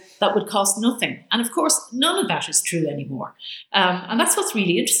that would cost nothing. And of course, none of that is true anymore. And that's what's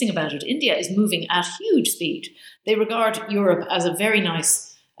really interesting about it. India is moving at huge speed. They regard Europe as a very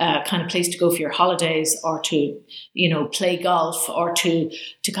nice kind of place to go for your holidays, or to, play golf, or to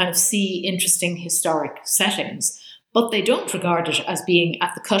kind of see interesting historic settings. But they don't regard it as being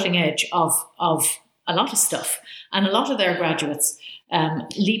at the cutting edge of a lot of stuff. And a lot of their graduates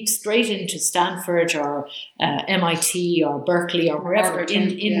leap straight into Stanford or MIT or Berkeley or wherever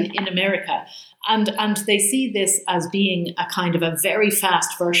in America. And they see this as being a kind of a very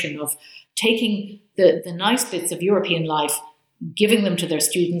fast version of taking the nice bits of European life, giving them to their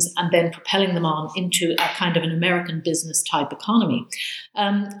students, and then propelling them on into a kind of an American business type economy.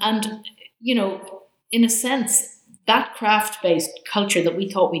 In a sense, that craft-based culture that we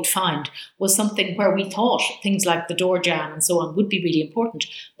thought we'd find was something where we thought things like the door jamb and so on would be really important.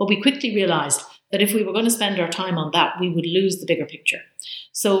 But we quickly realised that if we were going to spend our time on that, we would lose the bigger picture.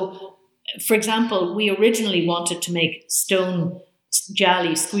 So, for example, we originally wanted to make stone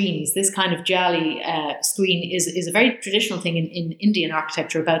jali screens. This kind of jali screen is a very traditional thing in Indian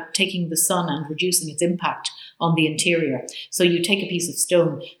architecture, about taking the sun and reducing its impact on the interior. So you take a piece of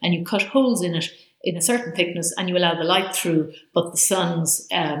stone and you cut holes in it in a certain thickness, and you allow the light through, but the sun's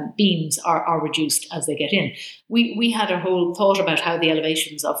beams are reduced as they get in. We had a whole thought about how the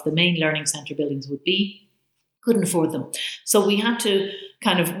elevations of the main learning centre buildings would be. Couldn't afford them. So we had to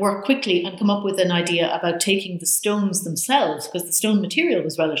kind of work quickly and come up with an idea about taking the stones themselves, because the stone material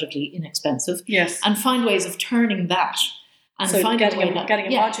was relatively inexpensive, and find ways of turning that. And so getting a module wasn't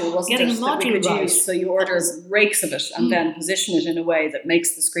getting it, a module that we could use. So you order rakes of it and then position it in a way that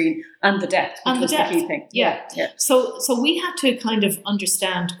makes the screen and the depth, which was the key thing. Yeah. So we had to kind of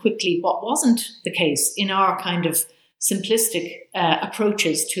understand quickly what wasn't the case in our kind of simplistic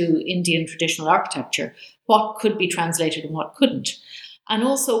approaches to Indian traditional architecture, what could be translated and what couldn't, and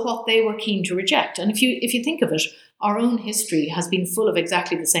also what they were keen to reject. And if you think of it, our own history has been full of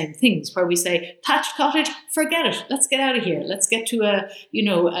exactly the same things, where we say, thatched cottage, forget it. Let's get out of here. Let's get to a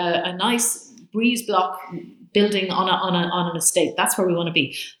nice breeze block building on an estate. That's where we want to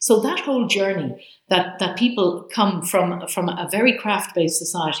be. So that whole journey that people come from a very craft-based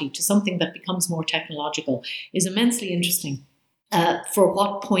society to something that becomes more technological is immensely interesting. for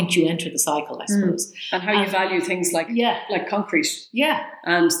what point you enter the cycle, I suppose. And how you value things like concrete. Yeah.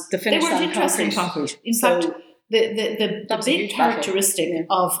 And the finish on concrete. In fact, the big characteristic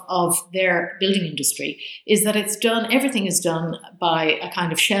of their building industry is that everything is done by a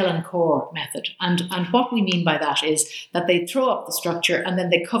kind of shell and core method. And what we mean by that is that they throw up the structure and then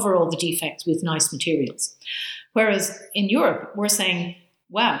they cover all the defects with nice materials. Whereas in Europe, we're saying,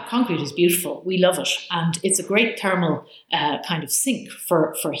 wow, concrete is beautiful. We love it. And it's a great thermal kind of sink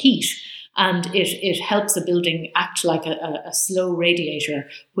for heat. And it helps a building act like a slow radiator,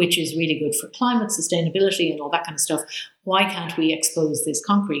 which is really good for climate, sustainability, and all that kind of stuff. Why can't we expose this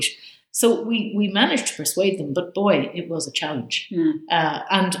concrete? So we managed to persuade them, but boy, it was a challenge.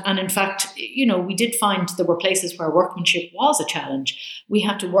 And in fact, we did find there were places where workmanship was a challenge. We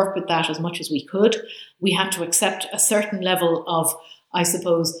had to work with that as much as we could. We had to accept a certain level of, I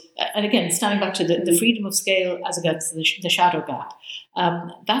suppose, and again, standing back to the freedom of scale as against the shadow gap,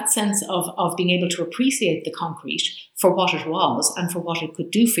 that sense of being able to appreciate the concrete for what it was and for what it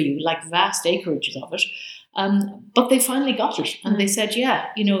could do for you, like vast acreages of it. But they finally got it, and they said,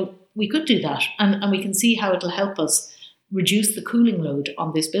 we could do that, and we can see how it'll help us reduce the cooling load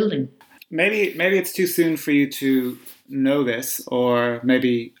on this building. Maybe it's too soon for you to know this, or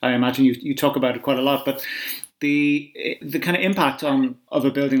maybe I imagine you talk about it quite a lot, but the kind of impact of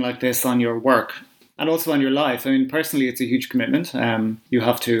a building like this on your work and also on your life. I mean, personally, it's a huge commitment. You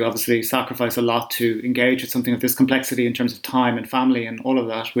have to obviously sacrifice a lot to engage with something of this complexity in terms of time and family and all of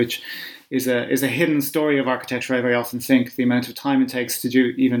that, which is a hidden story of architecture. I very often think the amount of time it takes to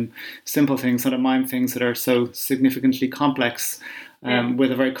do even simple things, not to mind things that are so significantly complex.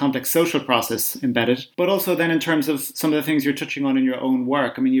 With a very complex social process embedded. But also then in terms of some of the things you're touching on in your own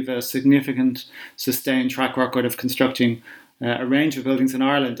work, I mean, you've a significant sustained track record of constructing a range of buildings in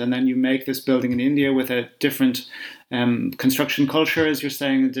Ireland, and then you make this building in India with a different construction culture, as you're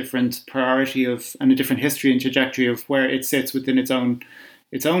saying, a different priority and a different history and trajectory of where it sits within its own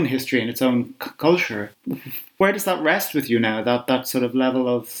history and its own culture. Where does that rest with you now, that sort of level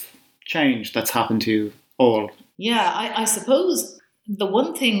of change that's happened to you all? Yeah, I suppose the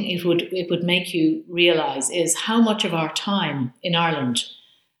one thing it would make you realise is how much of our time in Ireland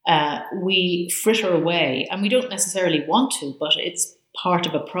we fritter away, and we don't necessarily want to, but it's part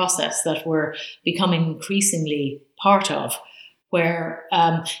of a process that we're becoming increasingly part of, where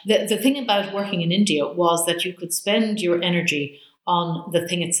the thing about working in India was that you could spend your energy on the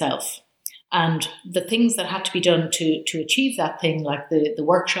thing itself. And the things that had to be done to achieve that thing, like the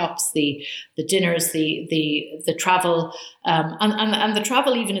workshops, the dinners, the travel, and the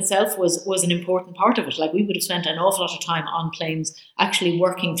travel even itself was an important part of it. Like we would have spent an awful lot of time on planes actually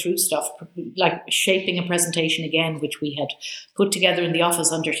working through stuff, like shaping a presentation again, which we had put together in the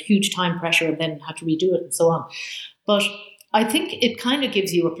office under huge time pressure and then had to redo it and so on. But I think it kind of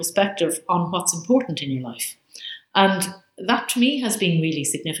gives you a perspective on what's important in your life. And that to me has been really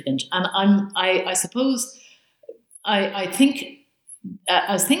significant. And I suppose I think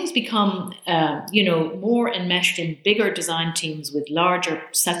as things become more enmeshed in bigger design teams with larger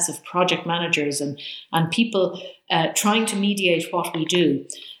sets of project managers and people trying to mediate what we do,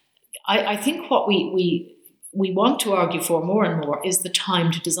 I think what we want to argue for more and more is the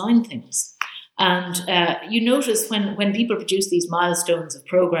time to design things. And you notice when people produce these milestones of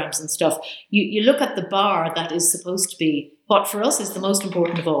programs and stuff, you look at the bar that is supposed to be what for us is the most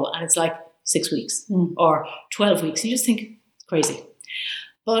important of all, and it's like 6 weeks or 12 weeks. You just think it's crazy.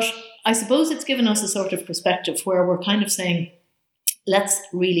 But I suppose it's given us a sort of perspective where we're kind of saying, let's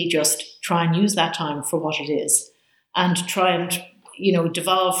really just try and use that time for what it is and try and,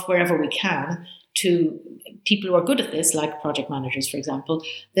 devolve wherever we can to people who are good at this, like project managers, for example,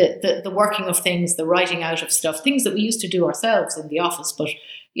 the working of things, the writing out of stuff, things that we used to do ourselves in the office, but,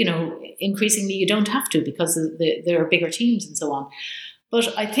 increasingly you don't have to because there are bigger teams and so on.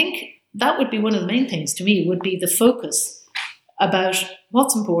 But I think that would be one of the main things to me, would be the focus about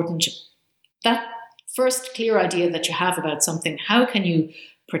what's important. That first clear idea that you have about something, how can you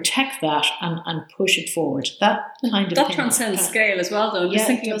protect that and push it forward? That kind of that thing. transcends scale as well, though. I'm just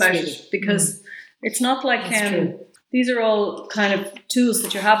thinking about it because it's not like these are all kind of tools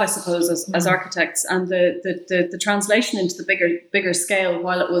that you have, I suppose, as architects, and the translation into the bigger scale,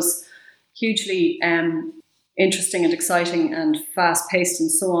 while it was hugely interesting and exciting and fast paced and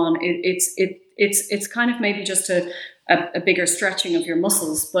so on, it's kind of maybe just a bigger stretching of your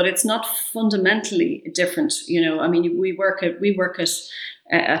muscles, but it's not fundamentally different. I mean, we work at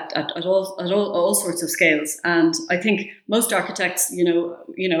all sorts of scales. And I think most architects,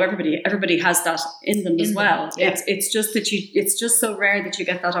 everybody has that in them as well. Yeah. It's just so rare that you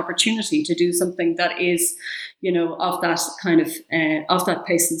get that opportunity to do something that is, of that kind of that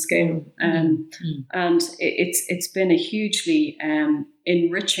pace and scale. And it's been a hugely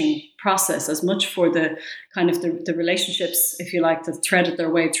enriching process, as much for the kind of the relationships, if you like, that threaded their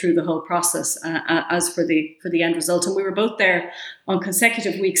way through the whole process, as for the end result. And we were both there on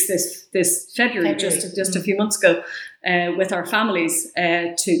consecutive weeks this February. Just a few months ago, with our families,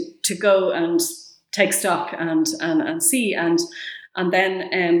 to go and take stock and see, and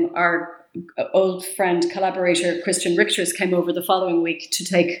then our old friend, collaborator Christian Richters came over the following week to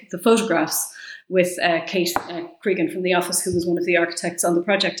take the photographs with Kate Cregan from the office, who was one of the architects on the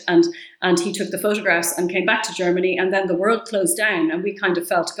project, and he took the photographs and came back to Germany, and then the world closed down, and we kind of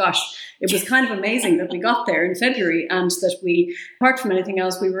felt, gosh, it was kind of amazing that we got there in February, and that we, apart from anything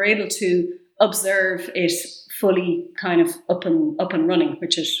else, we were able to observe it fully kind of up and running,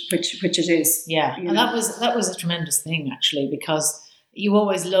 which it is. Yeah, and that was a tremendous thing, actually, because you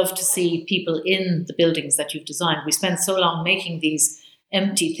always love to see people in the buildings that you've designed. We spend so long making these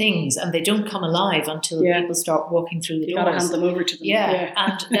empty things, and they don't come alive until people start walking through the doors. You got to hand them over to them. Yeah.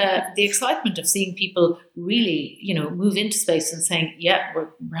 And the excitement of seeing people really, move into space and saying, "Yeah,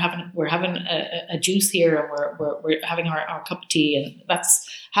 we're having a juice here, and we're having our cup of tea," and that's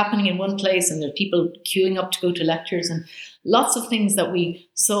happening in one place, and there are people queuing up to go to lectures, and lots of things that we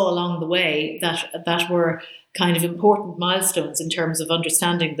saw along the way that were kind of important milestones in terms of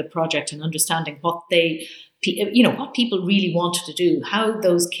understanding the project and understanding what what people really wanted to do, how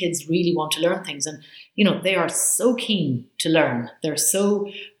those kids really want to learn things. And, they are so keen to learn. They're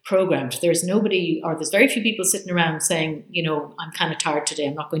so programmed. There's very few people sitting around saying, I'm kind of tired today,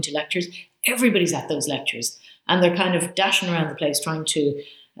 I'm not going to lectures. Everybody's at those lectures, and they're kind of dashing around the place trying to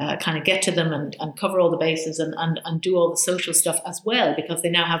kind of get to them and cover all the bases and do all the social stuff as well, because they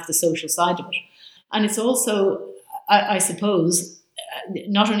now have the social side of it. And it's also, I suppose,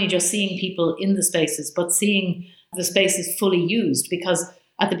 not only just seeing people in the spaces, but seeing the spaces fully used. Because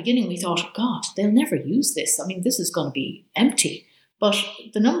at the beginning we thought, God, they'll never use this. I mean, this is going to be empty. But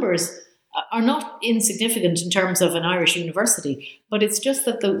the numbers are not insignificant in terms of an Irish university. But it's just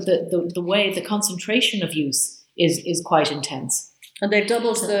that the way the concentration of use is quite intense. And they've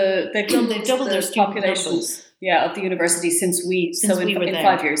doubled their population. Of the university since we were there.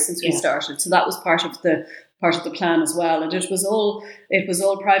 5 years since we started. So that was part of the plan as well. And it was all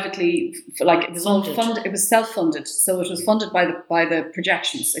privately, like it was all funded. It was self-funded, so it was funded by the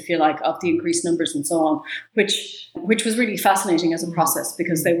projections, if you like, of the increased numbers and so on, which was really fascinating as a process,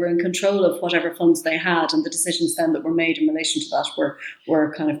 because they were in control of whatever funds they had, and the decisions then that were made in relation to that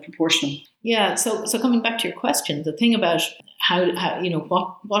were kind of proportional. Yeah. So coming back to your question, the thing about how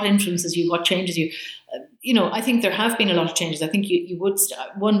what influences you, what changes you, I think there have been a lot of changes. I think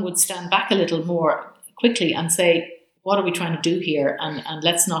one would stand back a little more quickly and say, what are we trying to do here? And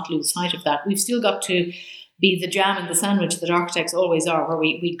let's not lose sight of that. We've still got to be the jam in the sandwich that architects always are, where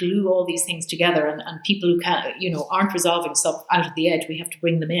we glue all these things together, and people who can, aren't resolving stuff out at the edge, we have to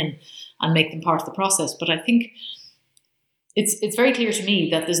bring them in and make them part of the process. But I think it's very clear to me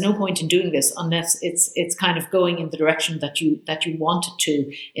that there's no point in doing this unless it's kind of going in the direction that you want it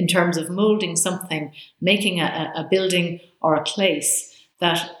to, in terms of molding something, making a building or a place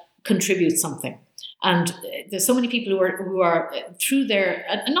that contributes something. And there's so many people who are through their,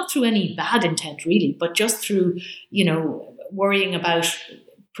 and not through any bad intent really, but just through, worrying about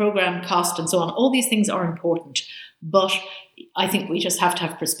program cost and so on. All these things are important, but I think we just have to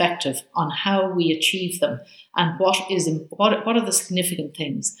have perspective on how we achieve them and what are the significant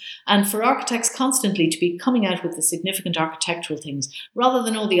things. And for architects constantly to be coming out with the significant architectural things rather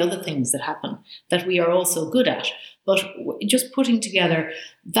than all the other things that happen that we are also good at, but just putting together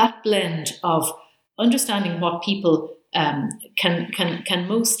that blend of understanding what people can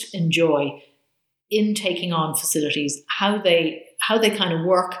most enjoy in taking on facilities, how they kind of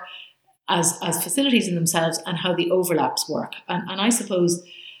work as facilities in themselves, and how the overlaps work. And I suppose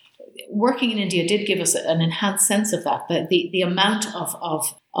working in India did give us an enhanced sense of that, the amount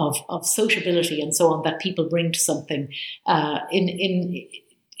of sociability and so on that people bring to something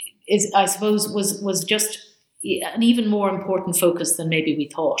is, I suppose, was just an even more important focus than maybe we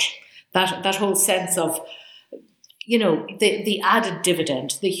thought. That whole sense of, the added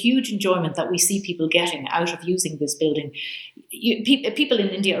dividend, the huge enjoyment that we see people getting out of using this building. people in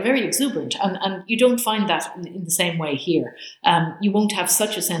India are very exuberant, and you don't find that in the same way here. You won't have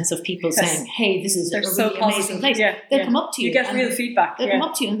such a sense of people saying, "Hey, this is a really amazing place." They'll come up to you. You get real feedback. They'll come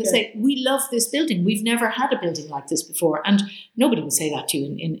up to you and they say, "We love this building. We've never had a building like this before." And nobody would say that to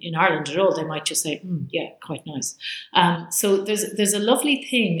you in Ireland at all. They might just say, "Yeah, quite nice." So there's a lovely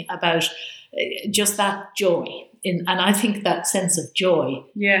thing about just that joy. And I think that sense of joy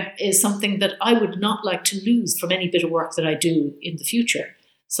is something that I would not like to lose from any bit of work that I do in the future.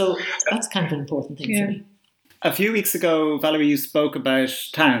 So that's kind of an important thing for me. A few weeks ago, Valerie, you spoke about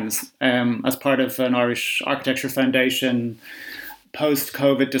towns as part of an Irish Architecture Foundation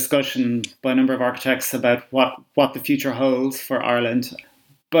post-COVID discussion by a number of architects about what the future holds for Ireland.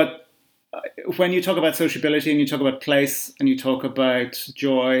 But when you talk about sociability and you talk about place and you talk about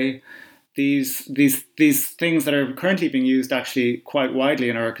joy, these things that are currently being used actually quite widely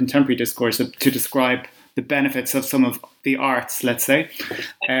in our contemporary discourse to describe the benefits of some of the arts, let's say,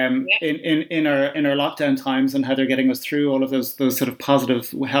 in our lockdown times, and how they're getting us through all of those sort of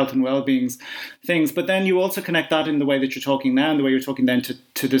positive health and well-being things. But then you also connect that in the way that you're talking now, and the way you're talking then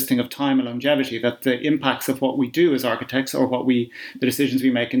to this thing of time and longevity, that the impacts of what we do as architects, or the decisions we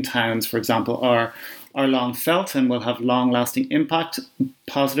make in towns, for example, are long felt and will have long lasting impact,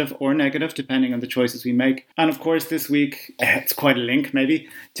 positive or negative, depending on the choices we make. And of course, this week, it's quite a link maybe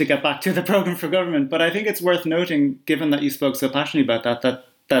to get back to the programme for government. But I think it's worth noting, given that you spoke so passionately about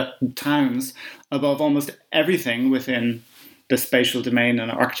that towns, above almost everything within the spatial domain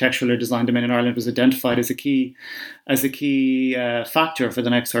and architectural or design domain in Ireland, was identified as a key factor for the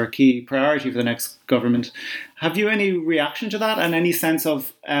next, or a key priority for the next government. Have you any reaction to that, and any sense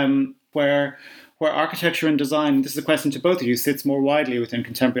of where architecture and design, this is a question to both of you, sits more widely within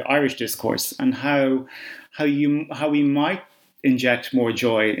contemporary Irish discourse, and how we might inject more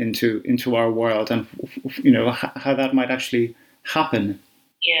joy into our world, and how that might actually happen?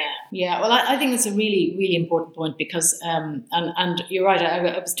 Yeah. Well, I think it's a really, really important point, because and you're right.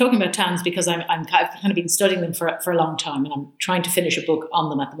 I was talking about towns because I've kind of been studying them for a long time, and I'm trying to finish a book on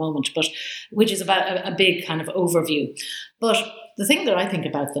them at the moment, but which is about a big kind of overview. But the thing that I think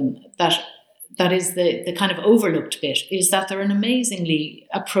about them that is the kind of overlooked bit is that they're an amazingly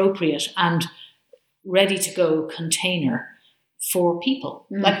appropriate and ready-to-go container for people.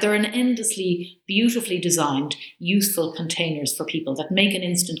 Like, they're an endlessly beautifully designed, useful containers for people that make an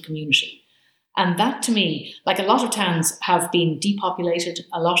instant community. And that, to me, like, a lot of towns have been depopulated.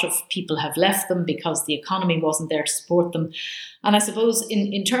 A lot of people have left them because the economy wasn't there to support them. And I suppose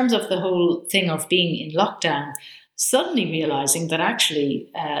in terms of the whole thing of being in lockdown, suddenly realizing that actually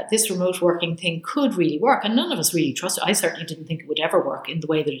this remote working thing could really work, and none of us really trusted. I certainly didn't think it would ever work in the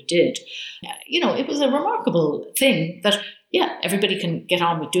way that it did. It was a remarkable thing that, everybody can get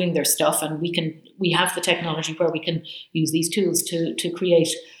on with doing their stuff, and we have the technology where we can use these tools to create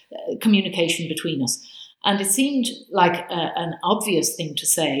communication between us. And it seemed like an obvious thing to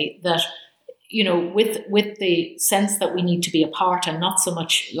say that, with the sense that we need to be apart and not so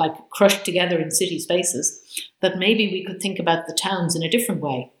much like crushed together in city spaces, that maybe we could think about the towns in a different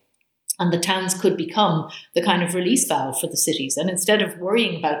way. And the towns could become the kind of release valve for the cities. And instead of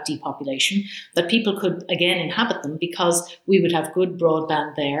worrying about depopulation, that people could again inhabit them, because we would have good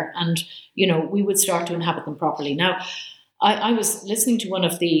broadband there, and, we would start to inhabit them properly. Now, I was listening to one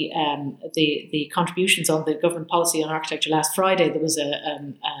of the contributions on the government policy on architecture last Friday. There was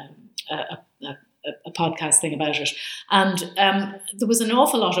a podcast thing about it. And there was an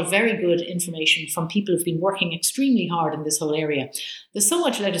awful lot of very good information from people who've been working extremely hard in this whole area. There's so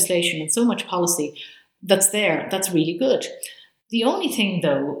much legislation and so much policy that's there that's really good. The only thing,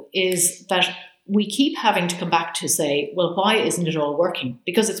 though, is that we keep having to come back to say, well, why isn't it all working?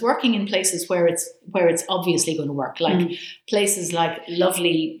 Because it's working in places where it's obviously going to work, like places like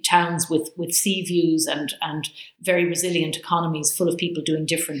lovely towns with sea views and very resilient economies full of people doing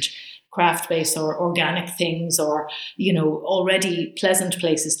different craft-based or organic things, or, already pleasant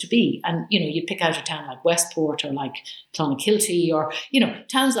places to be. And, you pick out a town like Westport or like Clonakilty or,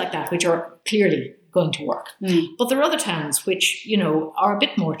 towns like that, which are clearly going to work. But there are other towns which, are a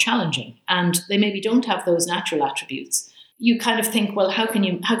bit more challenging, and they maybe don't have those natural attributes. You kind of think, well, how can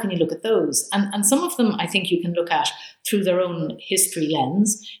you look at those? And some of them I think you can look at through their own history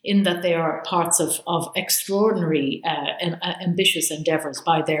lens, in that they are parts of extraordinary ambitious endeavours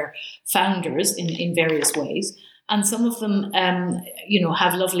by their founders in various ways. And some of them,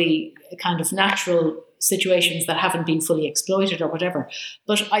 have lovely kind of natural situations that haven't been fully exploited or whatever.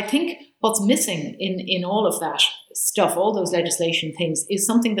 But I think what's missing in all of that stuff, all those legislation things, is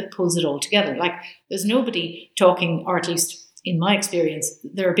something that pulls it all together. Like, there's nobody talking, or at least in my experience,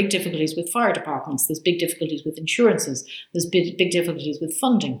 there are big difficulties with fire departments, there's big difficulties with insurances, there's big difficulties with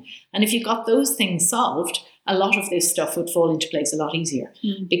funding. And if you got those things solved, a lot of this stuff would fall into place a lot easier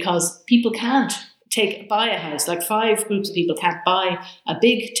because people can't buy a house. Like 5 groups of people can't buy a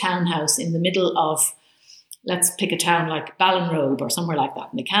big townhouse in the middle of, let's pick a town like Ballinrobe or somewhere like that.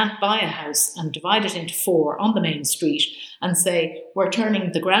 And they can't buy a house and divide it into 4 on the main street and say, we're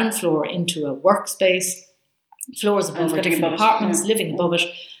turning the ground floor into a workspace, floors above are different apartments, living above it.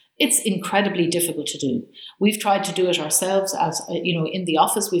 It's incredibly difficult to do. We've tried to do it ourselves as, in the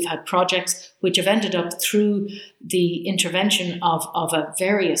office. We've had projects which have ended up through the intervention of a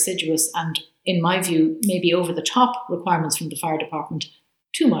very assiduous and, in my view, maybe over the top requirements from the fire department.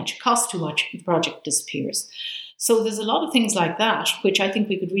 Too much, costs too much, the project disappears. So there's a lot of things like that, which I think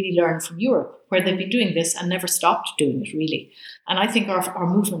we could really learn from Europe, where they've been doing this and never stopped doing it, really. And I think our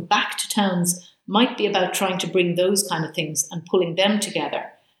movement back to towns might be about trying to bring those kind of things and pulling them together.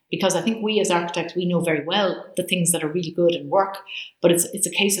 Because I think we as architects, we know very well the things that are really good and work, but it's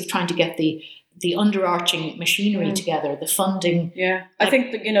a case of trying to get the underarching machinery together, the funding. Yeah, I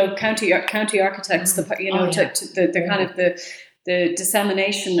think that, county architects, the kind of the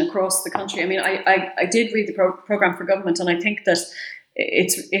dissemination across the country. I mean, I did read the program for government, and I think that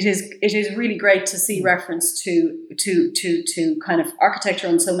it is really great to see reference to kind of architecture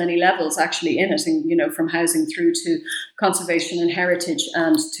on so many levels actually in it, and from housing through to conservation and heritage,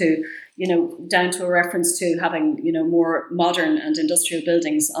 and to down to a reference to having more modern and industrial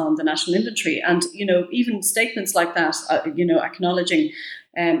buildings on the national inventory, and even statements like that, acknowledging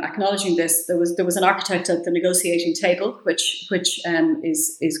this. There was an architect at the negotiating table, which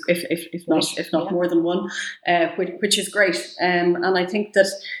is if not more than one, which is great. And I think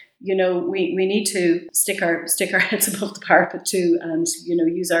that we need to stick our heads above the parapet too, and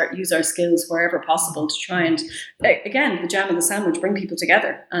use our skills wherever possible to try and, again, the jam of the sandwich, bring people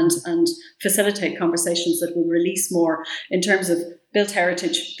together and facilitate conversations that will release more in terms of built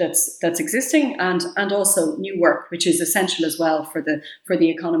heritage that's existing, and also new work, which is essential as well for the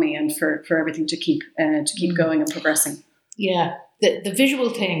economy and for everything to keep going and progressing. Yeah, the visual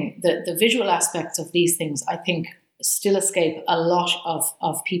thing, the visual aspects of these things, I think, still escape a lot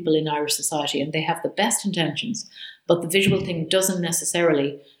of people in Irish society, and they have the best intentions, but the visual thing doesn't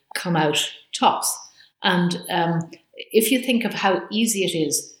necessarily come out tops. And if you think of how easy it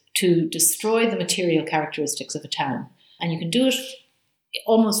is to destroy the material characteristics of a town, and you can do it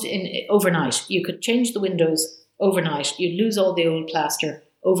almost overnight. You could change the windows overnight. You'd lose all the old plaster.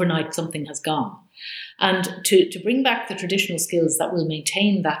 Overnight, something has gone. And to bring back the traditional skills that will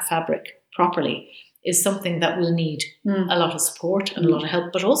maintain that fabric properly is something that will need a lot of support and a lot of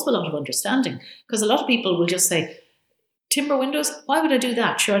help, but also a lot of understanding. Because a lot of people will just say, timber windows, why would I do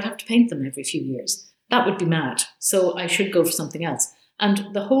that? Sure, I'd have to paint them every few years. That would be mad. So I should go for something else.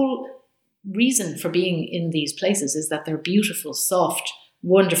 And the whole reason for being in these places is that they're beautiful, soft,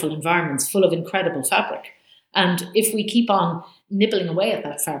 wonderful environments full of incredible fabric. And if we keep on nibbling away at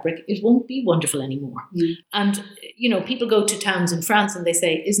that fabric, it won't be wonderful anymore. And, people go to towns in France and they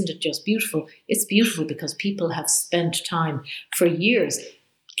say, isn't it just beautiful? It's beautiful because people have spent time for years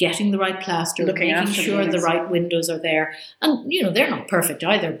getting the right plaster, making sure the right windows are there. And, they're not perfect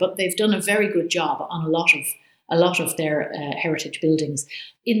either, but they've done a very good job on a lot of their heritage buildings,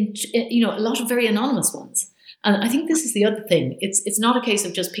 in a lot of very anonymous ones. And I think this is the other thing. It's not a case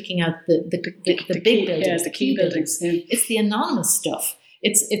of just picking out the big buildings, the key buildings. Yeah. It's the anonymous stuff.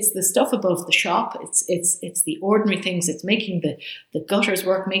 It's the stuff above the shop. It's the ordinary things. It's making the gutters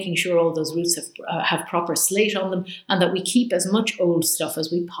work, making sure all those roofs have proper slate on them, and that we keep as much old stuff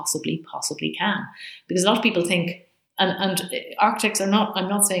as we possibly can. Because a lot of people think, and architects are not. I'm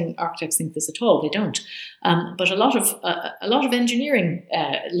not saying architects think this at all. They don't. But a lot of engineering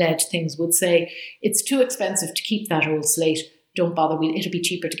led things would say it's too expensive to keep that old slate. Don't bother. It'll be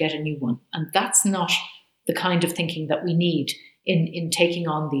cheaper to get a new one. And that's not the kind of thinking that we need in taking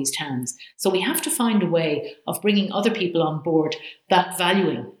on these towns. So we have to find a way of bringing other people on board that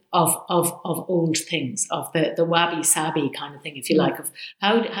valuing of old things, of the wabi-sabi kind of thing, if you like, of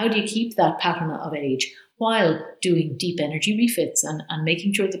how do you keep that pattern of age while doing deep energy refits and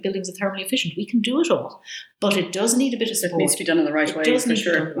making sure the buildings are thermally efficient. We can do it all, but it does need a bit of support. It needs to be done in the right way, for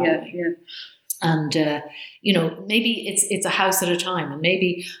sure. Yeah. And, maybe it's a house at a time. And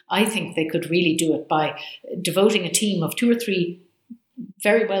maybe I think they could really do it by devoting a team of 2 or 3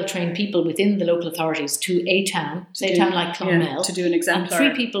 very well-trained people within the local authorities to a town, say a town like Clonmel. To do an exemplar.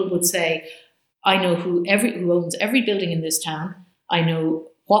 And 3 people would say, I know who owns every building in this town. I know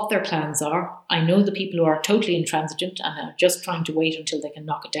what their plans are. I know the people who are totally intransigent and are just trying to wait until they can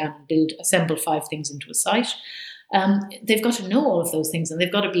knock it down and assemble 5 things into a site. they've got to know all of those things, and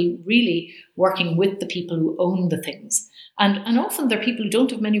they've got to be really working with the people who own the things. And often they're people who don't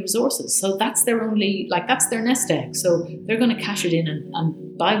have many resources. So that's their only, that's their nest egg. So they're going to cash it in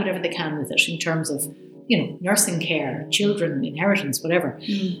and buy whatever they can with it in terms of, nursing care, children, inheritance, whatever.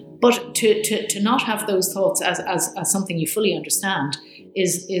 But to not have those thoughts as something you fully understand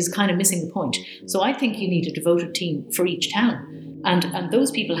is kind of missing the point. So I think you need a devoted team for each town. And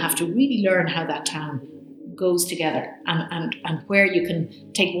those people have to really learn how that town goes together and where you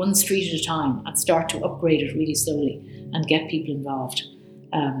can take one street at a time and start to upgrade it really slowly and get people involved.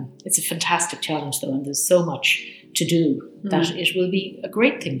 It's a fantastic challenge though, and there's so much to do that it will be a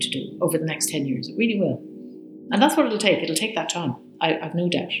great thing to do over the next 10 years. It really will. And that's what it'll take. It'll take that time. I've no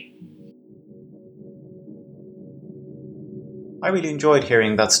doubt. I really enjoyed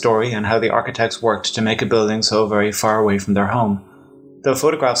hearing that story and how the architects worked to make a building so very far away from their home. The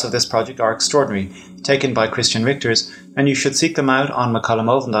photographs of this project are extraordinary, taken by Christian Richters, and you should seek them out on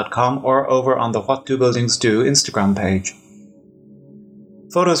mccullochmulvan.com or over on the What Do Buildings Do Instagram page.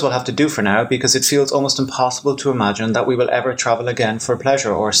 Photos will have to do for now because it feels almost impossible to imagine that we will ever travel again for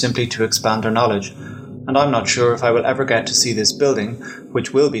pleasure or simply to expand our knowledge. And I'm not sure if I will ever get to see this building,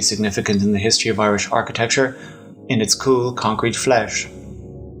 which will be significant in the history of Irish architecture, in its cool concrete flesh.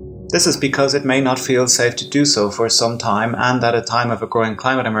 This is because it may not feel safe to do so for some time, and at a time of a growing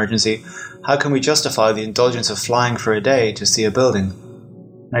climate emergency, how can we justify the indulgence of flying for a day to see a building?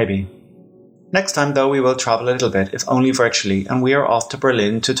 Maybe. Next time though we will travel a little bit, if only virtually, and we are off to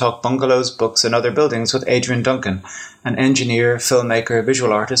Berlin to talk bungalows, books and other buildings with Adrian Duncan, an engineer, filmmaker,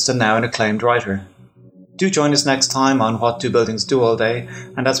 visual artist and now an acclaimed writer. Do join us next time on What Do Buildings Do All Day,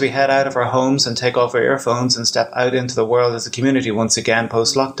 and as we head out of our homes and take off our earphones and step out into the world as a community once again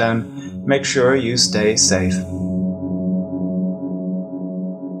post-lockdown, make sure you stay safe.